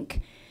to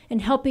think,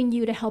 and helping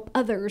you to help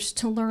others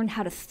to learn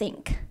how to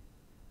think,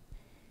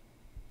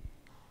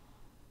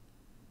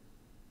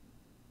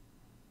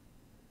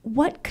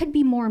 what could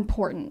be more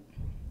important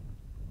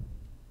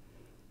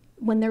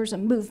when there's a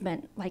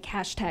movement like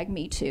hashtag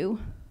MeToo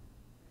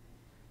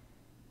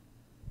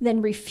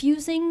than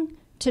refusing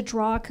to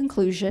draw a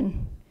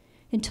conclusion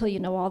until you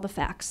know all the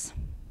facts?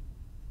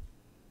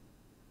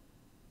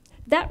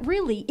 That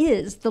really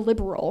is the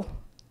liberal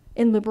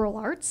in liberal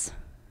arts,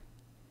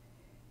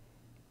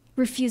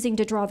 refusing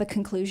to draw the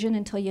conclusion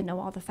until you know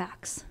all the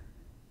facts.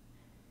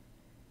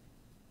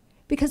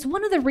 Because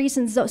one of the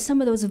reasons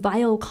some of those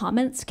vile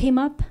comments came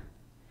up,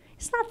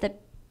 it's not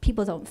that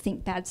people don't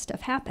think bad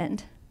stuff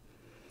happened.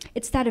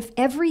 It's that if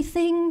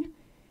everything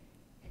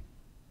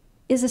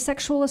is a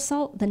sexual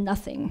assault, then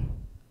nothing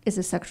is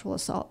a sexual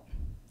assault.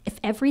 If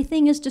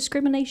everything is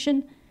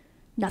discrimination,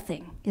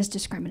 nothing is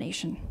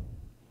discrimination.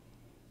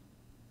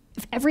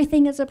 If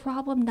everything is a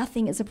problem,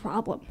 nothing is a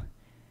problem.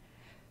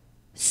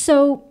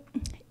 So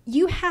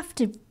you have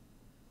to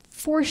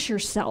force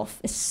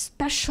yourself,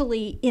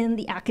 especially in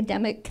the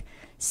academic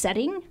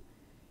setting,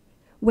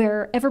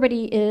 where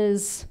everybody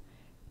is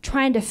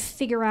trying to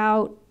figure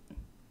out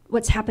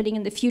what's happening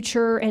in the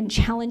future and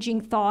challenging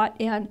thought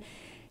and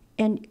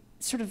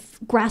sort of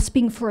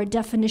grasping for a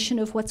definition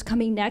of what's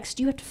coming next.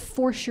 You have to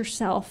force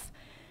yourself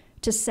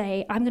to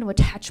say, I'm going to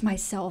attach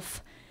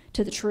myself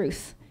to the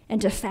truth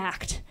and to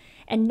fact,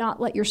 and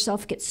not let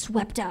yourself get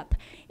swept up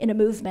in a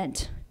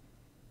movement,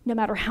 no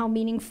matter how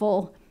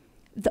meaningful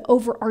the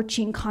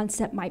overarching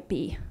concept might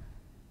be.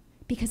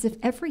 Because if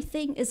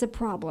everything is a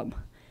problem,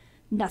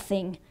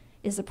 nothing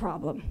is a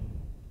problem.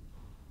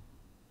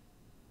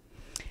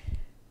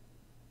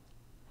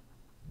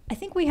 I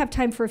think we have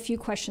time for a few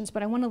questions,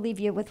 but I want to leave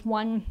you with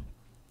one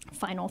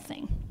final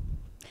thing.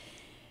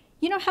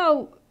 You know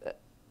how,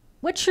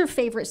 what's your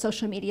favorite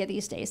social media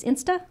these days?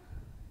 Insta?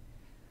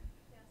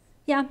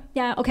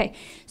 Yeah, okay.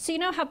 So you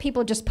know how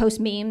people just post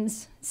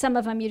memes? Some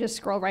of them you just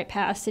scroll right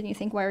past and you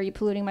think, why are you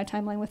polluting my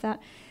timeline with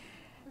that?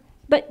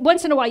 But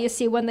once in a while you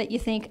see one that you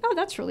think, oh,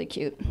 that's really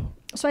cute.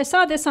 So I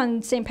saw this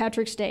on St.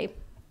 Patrick's Day.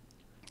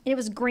 It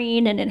was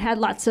green and it had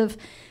lots of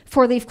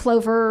four-leaf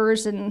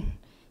clovers and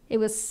it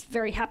was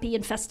very happy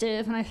and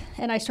festive.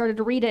 And I started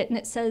to read it and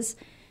it says,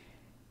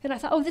 and I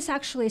thought, oh, this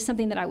actually is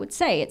something that I would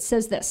say. It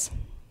says this: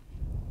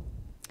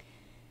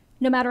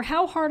 no matter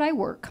how hard I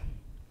work,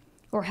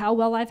 or how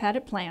well I've had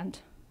it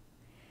planned,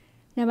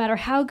 no matter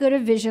how good a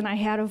vision I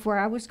had of where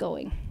I was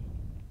going,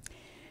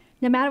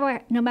 no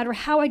matter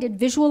how I did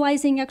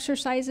visualizing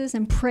exercises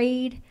and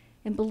prayed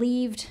and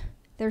believed,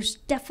 there's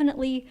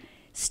definitely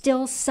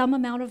still some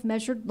amount of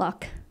measured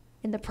luck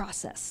in the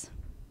process.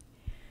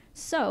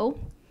 So,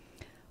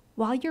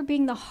 while you're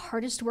being the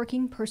hardest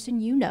working person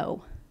you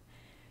know,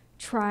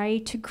 try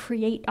to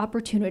create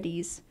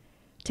opportunities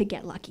to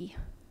get lucky.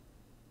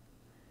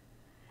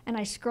 And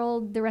I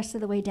scrolled the rest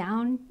of the way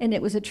down, and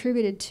it was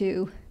attributed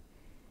to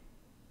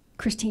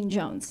Christine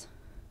Jones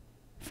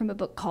from a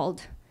book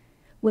called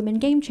Women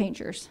Game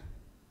Changers.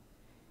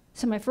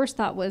 So my first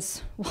thought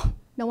was, well,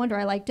 no wonder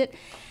I liked it.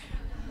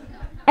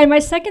 And my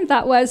second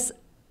thought was,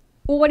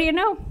 well, what do you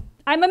know?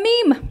 I'm a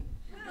meme.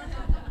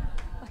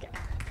 Okay.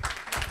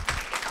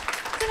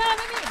 So now I'm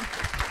a meme.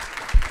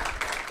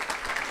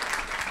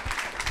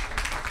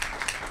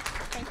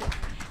 Thank you.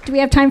 Do we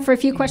have time for a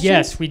few questions?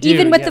 Yes, we do.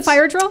 Even with the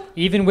fire drill?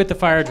 Even with the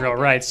fire drill,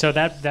 right. So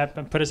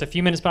that put us a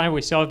few minutes behind.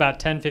 We still have about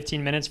 10,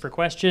 15 minutes for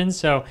questions.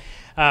 So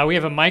we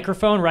have a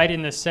microphone right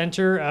in the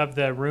center of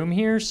the room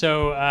here.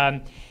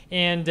 So,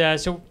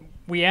 so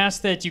we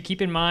ask that you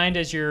keep in mind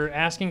as you're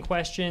asking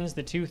questions,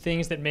 the two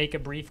things that make a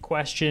brief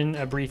question,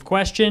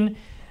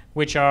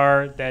 which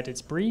are that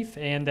it's brief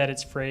and that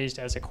it's phrased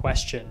as a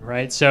question,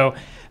 right? So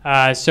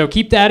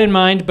keep that in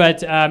mind.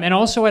 But and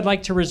also I'd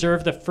like to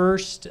reserve the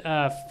first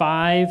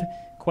 5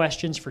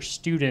 questions for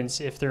students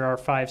if there are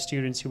 5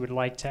 students who would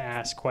like to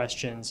ask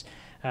questions.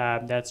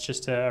 That's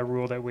just a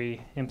rule that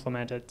we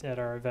implement at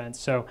our events.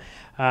 So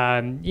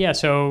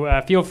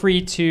feel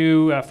free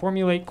to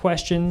formulate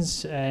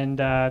questions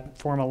and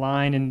form a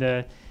line in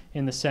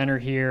the center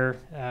here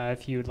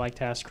if you would like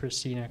to ask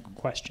Christina a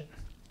question.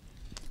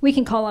 We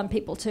can call on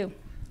people too.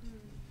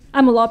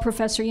 I'm a law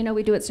professor. You know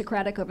we do it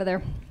Socratic over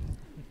there.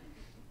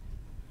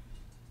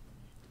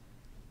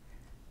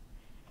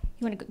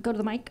 You want to go to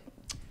the mic?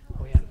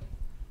 Oh, yeah.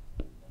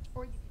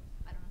 Or you,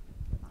 I don't know.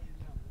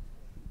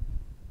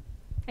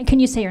 And can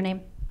you say your name?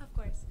 Of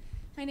course.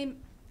 My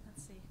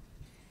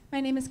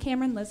name is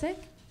Cameron Lizick.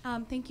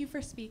 Thank you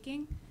for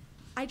speaking.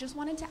 I just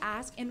wanted to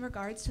ask, in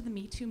regards to the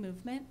MeToo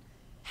movement,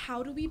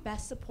 how do we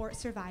best support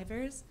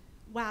survivors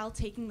while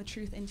taking the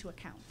truth into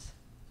account?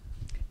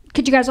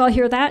 Could you guys all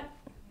hear that?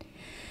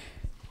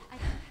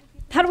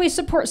 How do we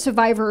support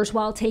survivors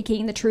while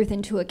taking the truth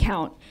into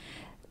account?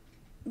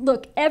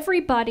 Look,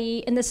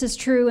 everybody, and this is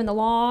true in the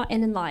law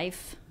and in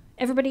life,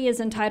 everybody is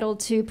entitled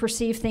to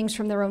perceive things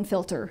from their own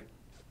filter.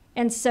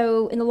 And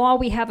so in the law,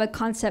 we have a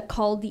concept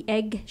called the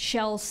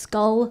eggshell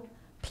skull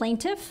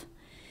plaintiff,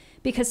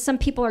 because some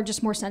people are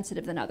just more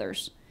sensitive than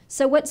others.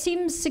 So what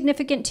seems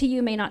significant to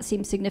you may not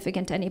seem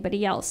significant to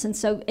anybody else.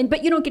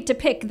 But you don't get to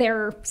pick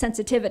their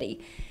sensitivity.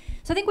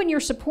 So I think when you're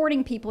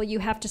supporting people, you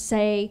have to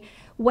say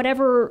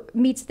whatever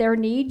meets their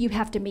need, you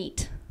have to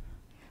meet.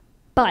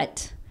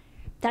 But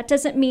that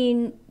doesn't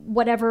mean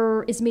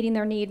whatever is meeting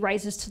their need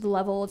rises to the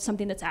level of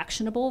something that's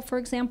actionable, for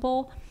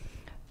example.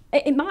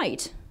 It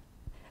might.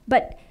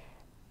 But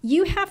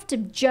you have to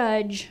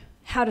judge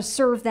how to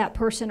serve that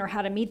person or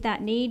how to meet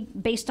that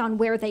need based on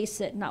where they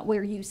sit, not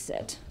where you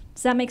sit.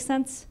 Does that make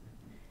sense?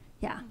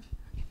 Yeah.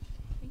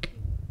 Thank you.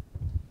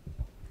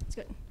 That's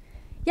good.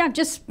 Yeah,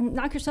 just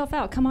knock yourself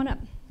out. Come on up.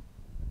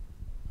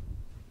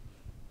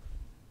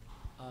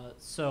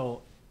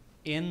 So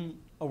in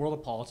a world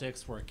of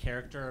politics where a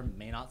character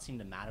may not seem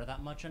to matter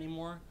that much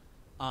anymore,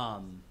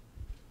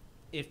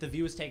 if the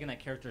view is taken that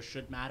character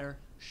should matter,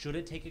 should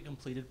it take a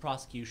completed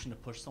prosecution to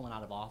push someone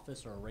out of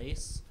office or a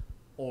race?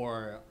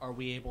 Or are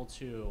we able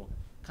to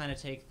kind of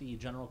take the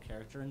general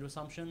character into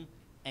assumption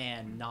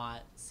and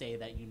not say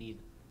that you need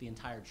the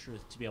entire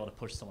truth to be able to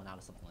push someone out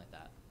of something like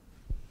that?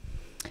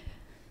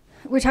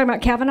 We're talking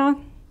about Kavanaugh?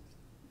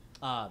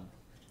 Yeah.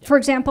 For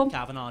example?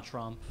 Kavanaugh,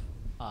 Trump,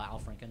 Al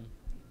Franken.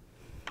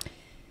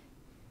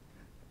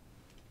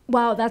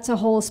 Wow, that's a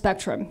whole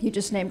spectrum you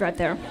just named right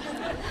there.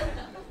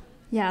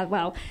 Yeah,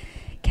 wow.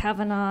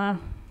 Kavanaugh,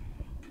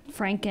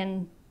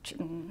 Franken,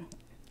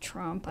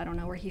 Trump, I don't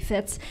know where he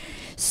fits.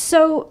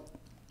 So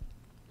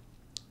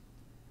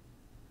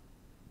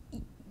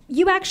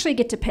you actually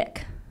get to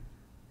pick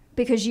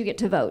because you get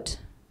to vote.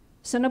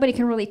 So nobody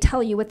can really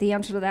tell you what the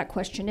answer to that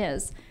question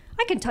is.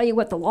 I can tell you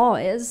what the law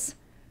is.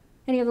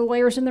 Any of the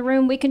lawyers in the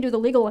room, we can do the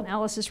legal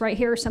analysis right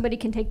here. Somebody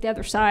can take the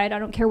other side. I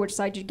don't care which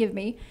side you give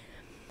me.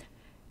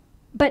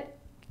 But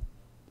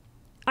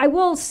I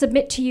will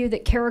submit to you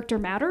that character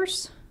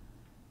matters.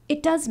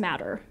 It does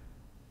matter.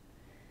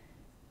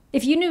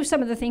 If you knew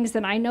some of the things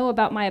that I know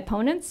about my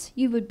opponents,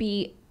 you would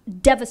be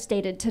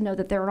devastated to know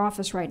that they're in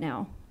office right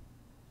now.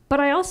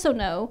 But I also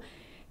know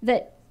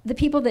that the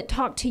people that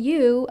talk to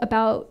you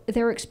about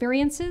their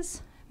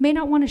experiences may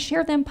not want to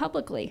share them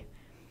publicly.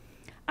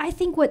 I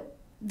think what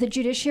the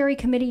Judiciary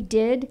Committee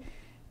did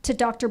to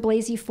Dr.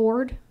 Blasey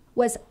Ford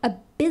was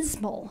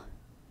abysmal,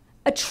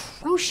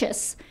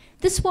 atrocious.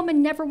 This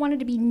woman never wanted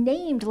to be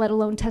named, let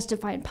alone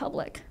testify in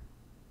public.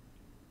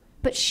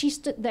 But she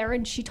stood there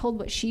and she told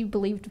what she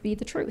believed to be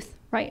the truth,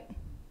 right?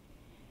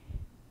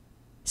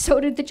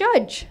 So did the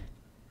judge.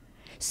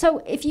 So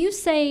if you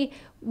say,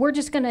 we're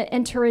just going to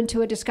enter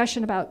into a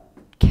discussion about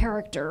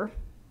character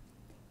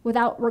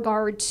without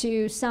regard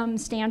to some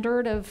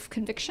standard of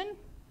conviction,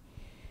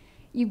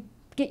 you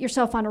get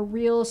yourself on a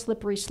real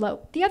slippery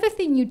slope. The other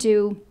thing you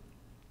do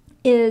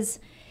is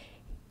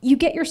you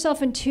get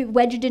yourself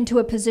wedged into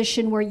a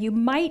position where you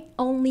might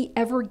only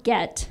ever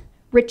get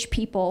rich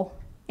people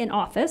in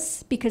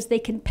office because they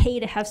can pay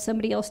to have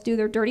somebody else do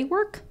their dirty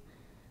work.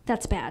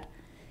 That's bad.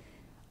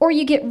 Or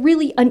you get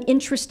really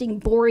uninteresting,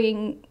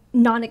 boring,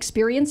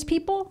 non-experienced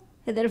people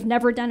that have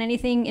never done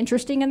anything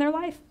interesting in their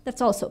life. That's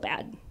also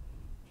bad.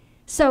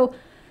 So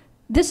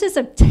this is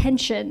a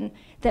tension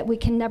that we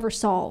can never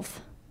solve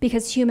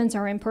because humans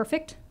are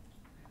imperfect.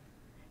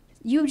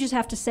 You just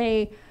have to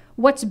say,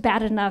 what's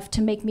bad enough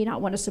to make me not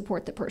want to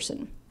support the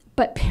person?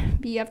 But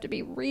you have to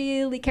be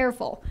really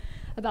careful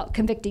about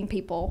convicting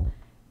people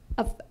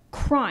of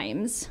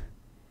crimes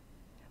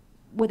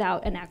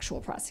without an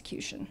actual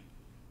prosecution.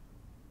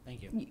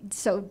 Thank you.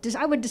 So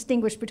I would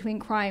distinguish between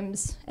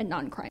crimes and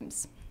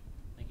non-crimes.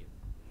 Thank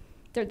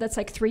you. That's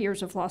like 3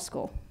 years of law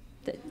school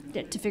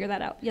to figure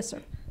that out. Yes,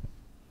 sir.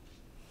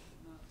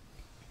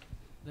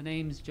 The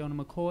name's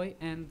Jonah McCoy,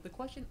 and the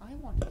question I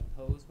wanted to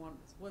pose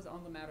was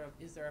on the matter of,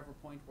 is there ever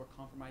a point where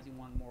compromising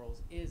one's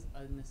morals is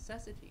a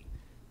necessity,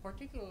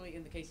 particularly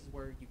in the cases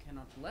where you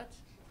cannot let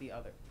the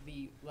other.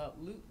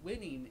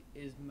 Winning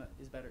is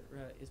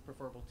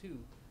preferable to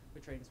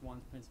betraying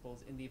one's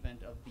principles in the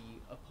event of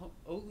the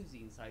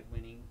opposing side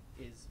winning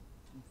is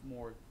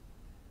more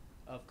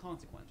of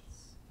consequence.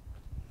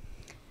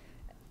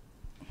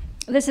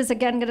 This is,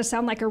 again, going to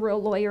sound like a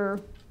real lawyer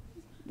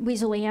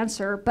weaselly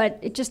answer, but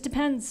it just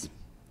depends.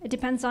 It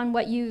depends on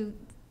what your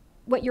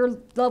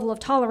level of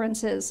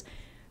tolerance is.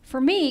 For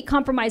me,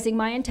 compromising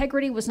my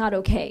integrity was not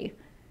okay.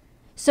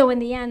 So in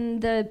the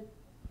end, the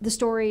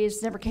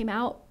stories never came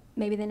out.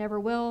 Maybe they never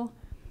will.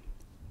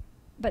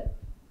 But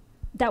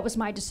that was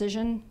my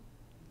decision.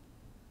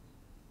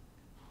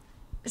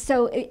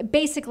 So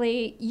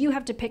basically, you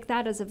have to pick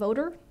that as a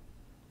voter.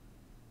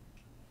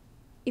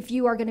 If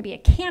you are going to be a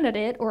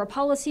candidate or a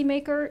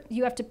policymaker,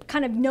 you have to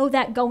kind of know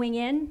that going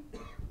in,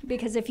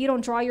 because if you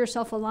don't draw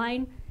yourself a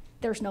line,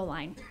 there's no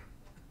line,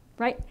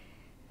 right?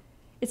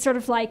 It's sort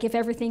of like if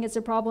everything is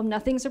a problem,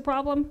 nothing's a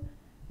problem.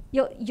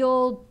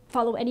 You'll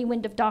follow any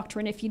wind of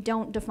doctrine if you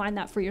don't define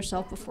that for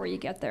yourself before you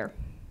get there.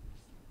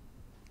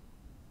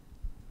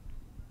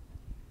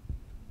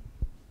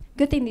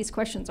 Good thing these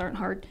questions aren't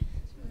hard.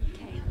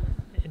 Okay.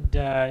 And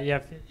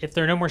yeah, if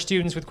there are no more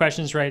students with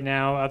questions right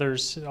now,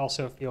 others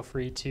also feel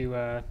free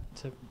to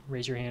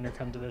raise your hand or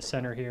come to the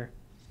center here.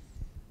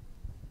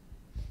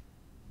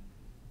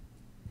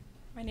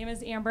 My name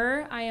is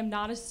Amber. I am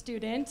not a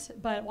student,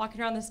 but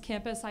walking around this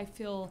campus, I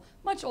feel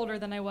much older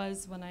than I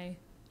was when I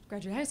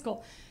graduated high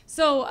school.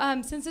 So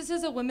since this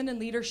is a women in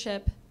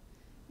leadership,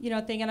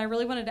 thing, and I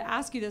really wanted to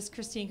ask you this,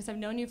 Christine, because I've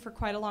known you for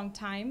quite a long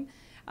time.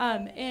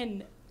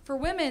 And for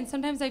women,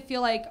 sometimes I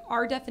feel like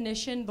our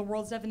definition, the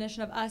world's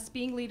definition of us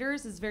being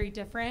leaders, is very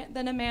different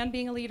than a man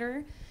being a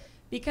leader,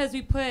 because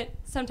we put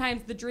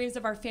sometimes the dreams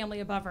of our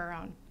family above our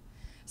own.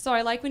 So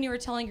I like when you were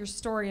telling your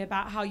story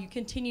about how you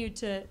continued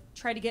to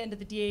try to get into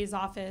the DA's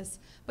office,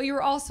 but you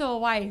were also a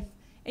wife,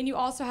 and you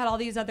also had all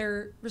these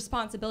other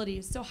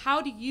responsibilities. So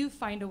how do you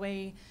find a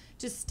way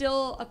to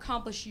still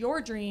accomplish your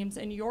dreams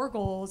and your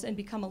goals and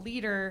become a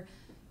leader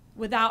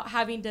without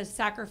having to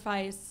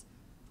sacrifice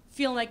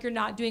feeling like you're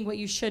not doing what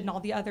you should in all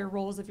the other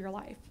roles of your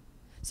life?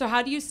 So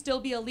how do you still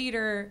be a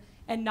leader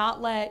and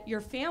not let your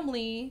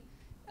family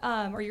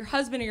or your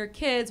husband or your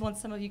kids,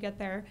 once some of you get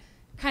there,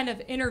 kind of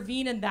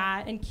intervene in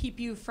that and keep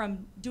you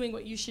from doing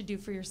what you should do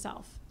for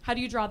yourself? How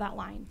do you draw that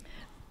line?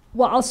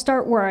 Well,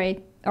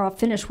 I'll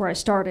finish where I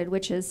started,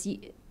 which is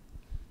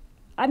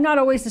I'm not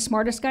always the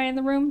smartest guy in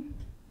the room.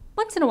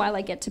 Once in a while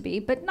I get to be,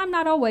 but I'm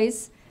not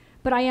always.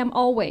 But I am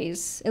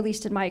always, at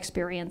least in my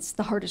experience,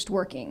 the hardest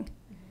working.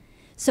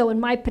 So in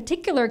my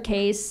particular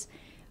case,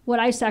 what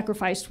I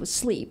sacrificed was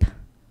sleep.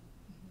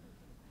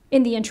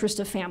 in the interest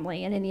of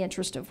family and in the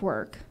interest of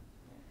work.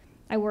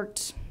 I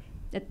worked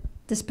at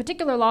this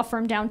particular law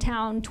firm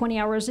downtown 20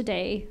 hours a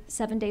day,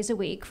 7 days a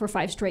week for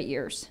 5 straight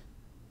years.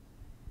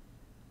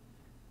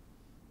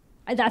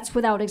 That's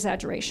without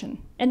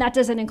exaggeration. And that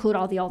doesn't include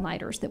all the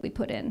all-nighters that we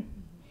put in.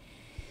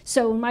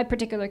 So in my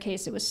particular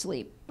case, it was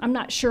sleep. I'm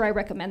not sure I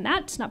recommend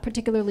that. It's not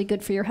particularly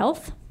good for your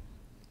health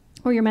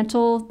or your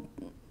mental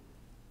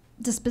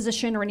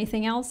disposition or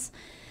anything else.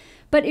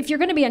 But if you're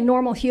going to be a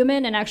normal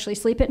human and actually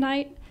sleep at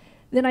night,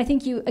 then I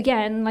think you,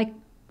 again, like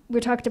we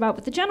talked about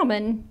with the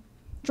gentleman,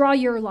 draw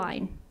your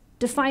line.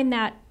 Define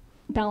that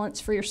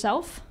balance for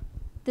yourself.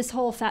 This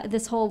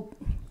whole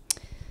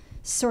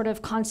sort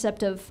of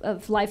concept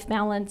of life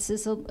balance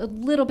is a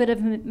little bit of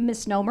a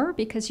misnomer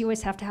because you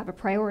always have to have a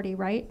priority,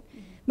 right?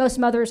 Mm-hmm. Most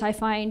mothers, I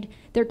find,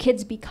 their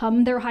kids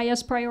become their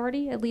highest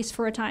priority, at least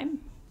for a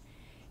time.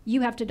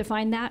 You have to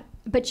define that.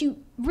 But you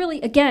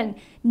really, again,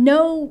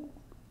 know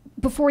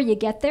before you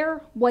get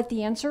there what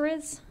the answer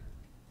is.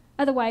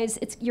 Otherwise,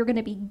 you're going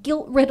to be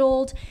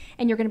guilt-riddled,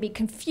 and you're going to be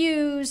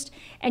confused,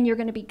 and you're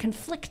going to be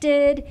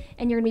conflicted,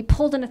 and you're going to be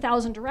pulled in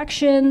 1,000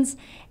 directions.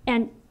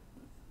 And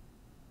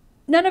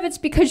none of it's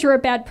because you're a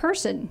bad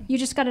person. You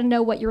just got to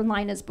know what your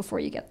line is before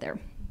you get there.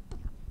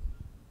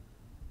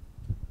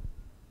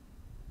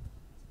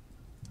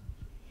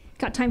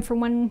 Got time for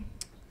one?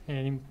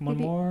 One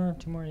more?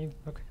 2 more?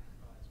 Okay.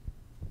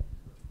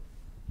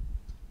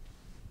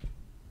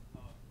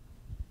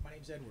 My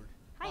name's Edward.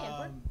 Hi,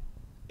 Edward.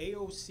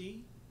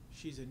 AOC,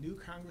 she's a new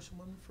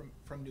congresswoman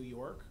from New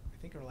York.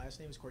 I think her last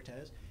name is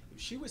Cortez. If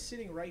she was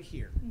sitting right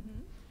here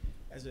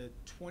as a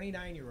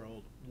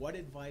 29-year-old, what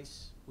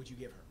advice would you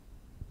give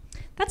her?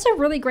 That's a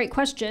really great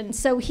question.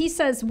 So he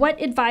says,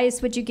 what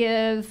advice would you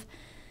give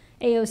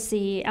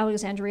AOC,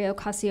 Alexandria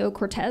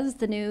Ocasio-Cortez,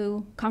 the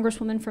new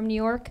congresswoman from New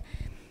York?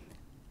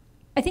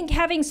 I think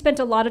having spent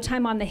a lot of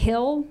time on the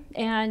Hill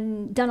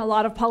and done a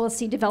lot of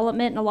policy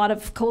development and a lot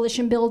of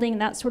coalition building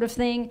and that sort of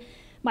thing,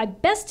 my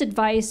best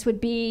advice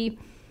would be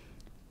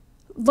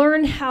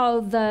learn how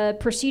the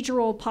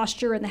procedural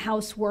posture in the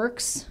House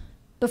works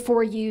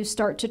before you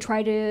start to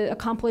try to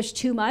accomplish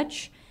too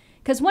much.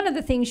 Because one of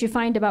the things you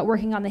find about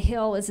working on the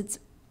Hill is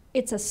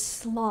it's a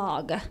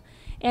slog,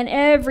 and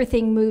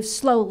everything moves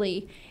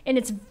slowly, and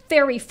it's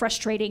very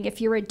frustrating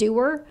if you're a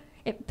doer,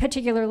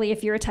 particularly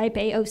if you're a type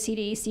A,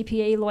 OCD,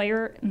 CPA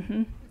lawyer.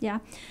 Yeah.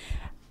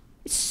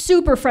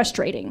 Super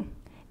frustrating.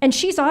 And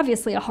she's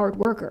obviously a hard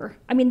worker.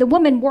 I mean, the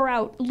woman wore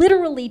out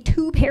literally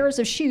 2 pairs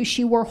of shoes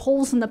she wore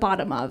holes in the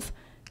bottom of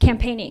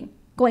campaigning,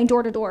 going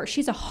door to door.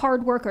 She's a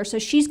hard worker, so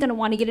she's going to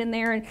want to get in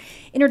there and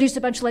introduce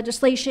a bunch of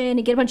legislation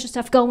and get a bunch of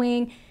stuff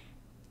going.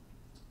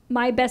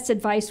 My best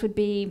advice would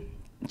be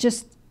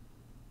just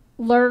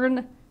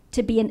learn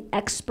to be an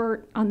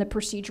expert on the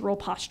procedural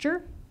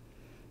posture.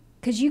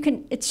 Because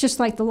it's just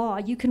like the law.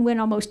 You can win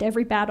almost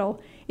every battle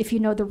if you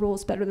know the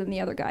rules better than the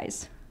other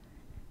guys.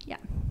 Yeah.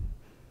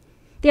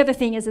 The other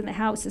thing is in the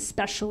House,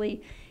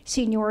 especially,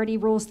 seniority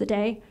rules the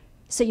day.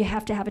 So you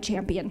have to have a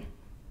champion.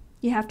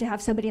 You have to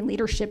have somebody in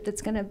leadership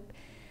that's going to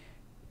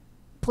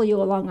pull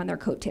you along on their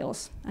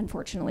coattails,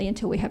 unfortunately,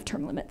 until we have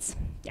term limits.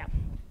 Yeah.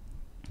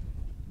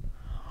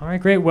 All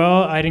right, great.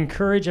 Well, I'd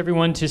encourage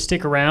everyone to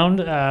stick around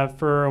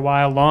for a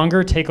while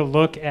longer. Take a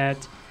look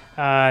at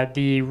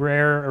the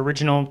rare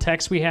original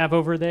text we have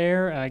over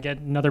there. Get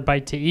another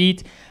bite to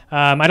eat.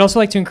 I'd also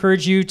like to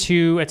encourage you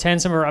to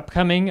attend some of our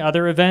upcoming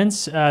other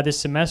events this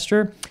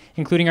semester,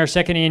 including our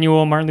 2nd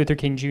annual Martin Luther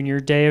King Jr.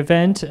 Day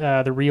event,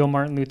 The Real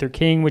Martin Luther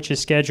King, which is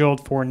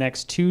scheduled for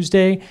next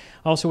Tuesday.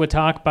 Also a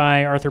talk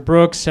by Arthur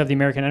Brooks of the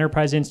American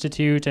Enterprise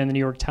Institute and the New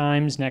York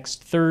Times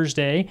next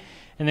Thursday.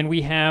 And then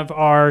we have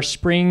our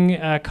spring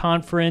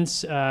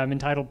conference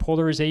entitled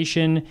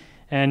Polarization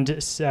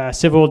and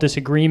Civil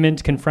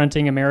Disagreement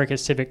Confronting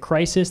America's Civic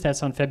Crisis.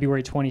 That's on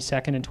February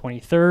 22nd and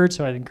 23rd,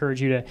 so I'd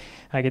encourage you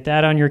to get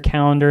that on your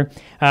calendar.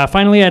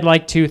 Finally, I'd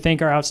like to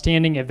thank our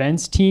outstanding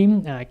events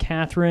team,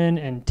 Catherine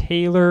and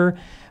Taylor,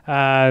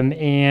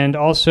 and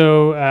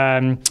also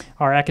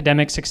our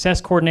academic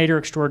success coordinator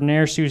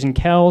extraordinaire, Susan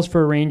Kells,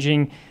 for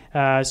arranging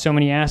so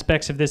many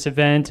aspects of this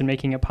event and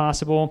making it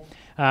possible.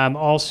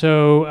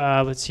 Also,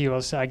 let's see who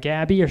else.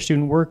 Gabby, our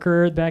student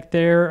worker back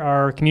there,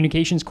 our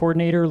communications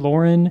coordinator,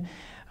 Lauren,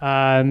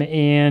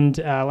 and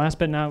last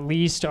but not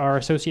least, our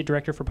Associate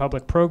Director for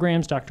Public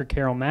Programs, Dr.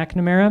 Carol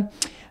McNamara.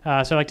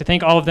 So I'd like to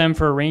thank all of them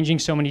for arranging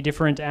so many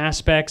different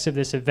aspects of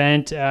this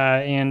event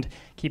and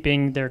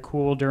keeping their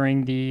cool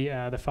during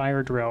the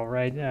fire drill,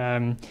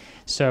 right?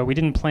 So we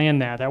didn't plan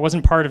that. That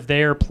wasn't part of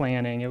their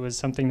planning. It was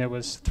something that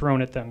was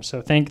thrown at them.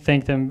 So thank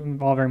them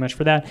all very much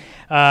for that.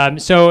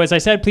 So as I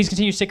said, please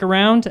continue to stick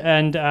around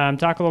and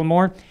talk a little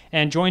more.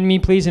 And join me,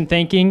 please, in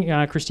thanking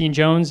Christine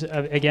Jones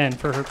again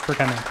for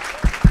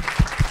coming.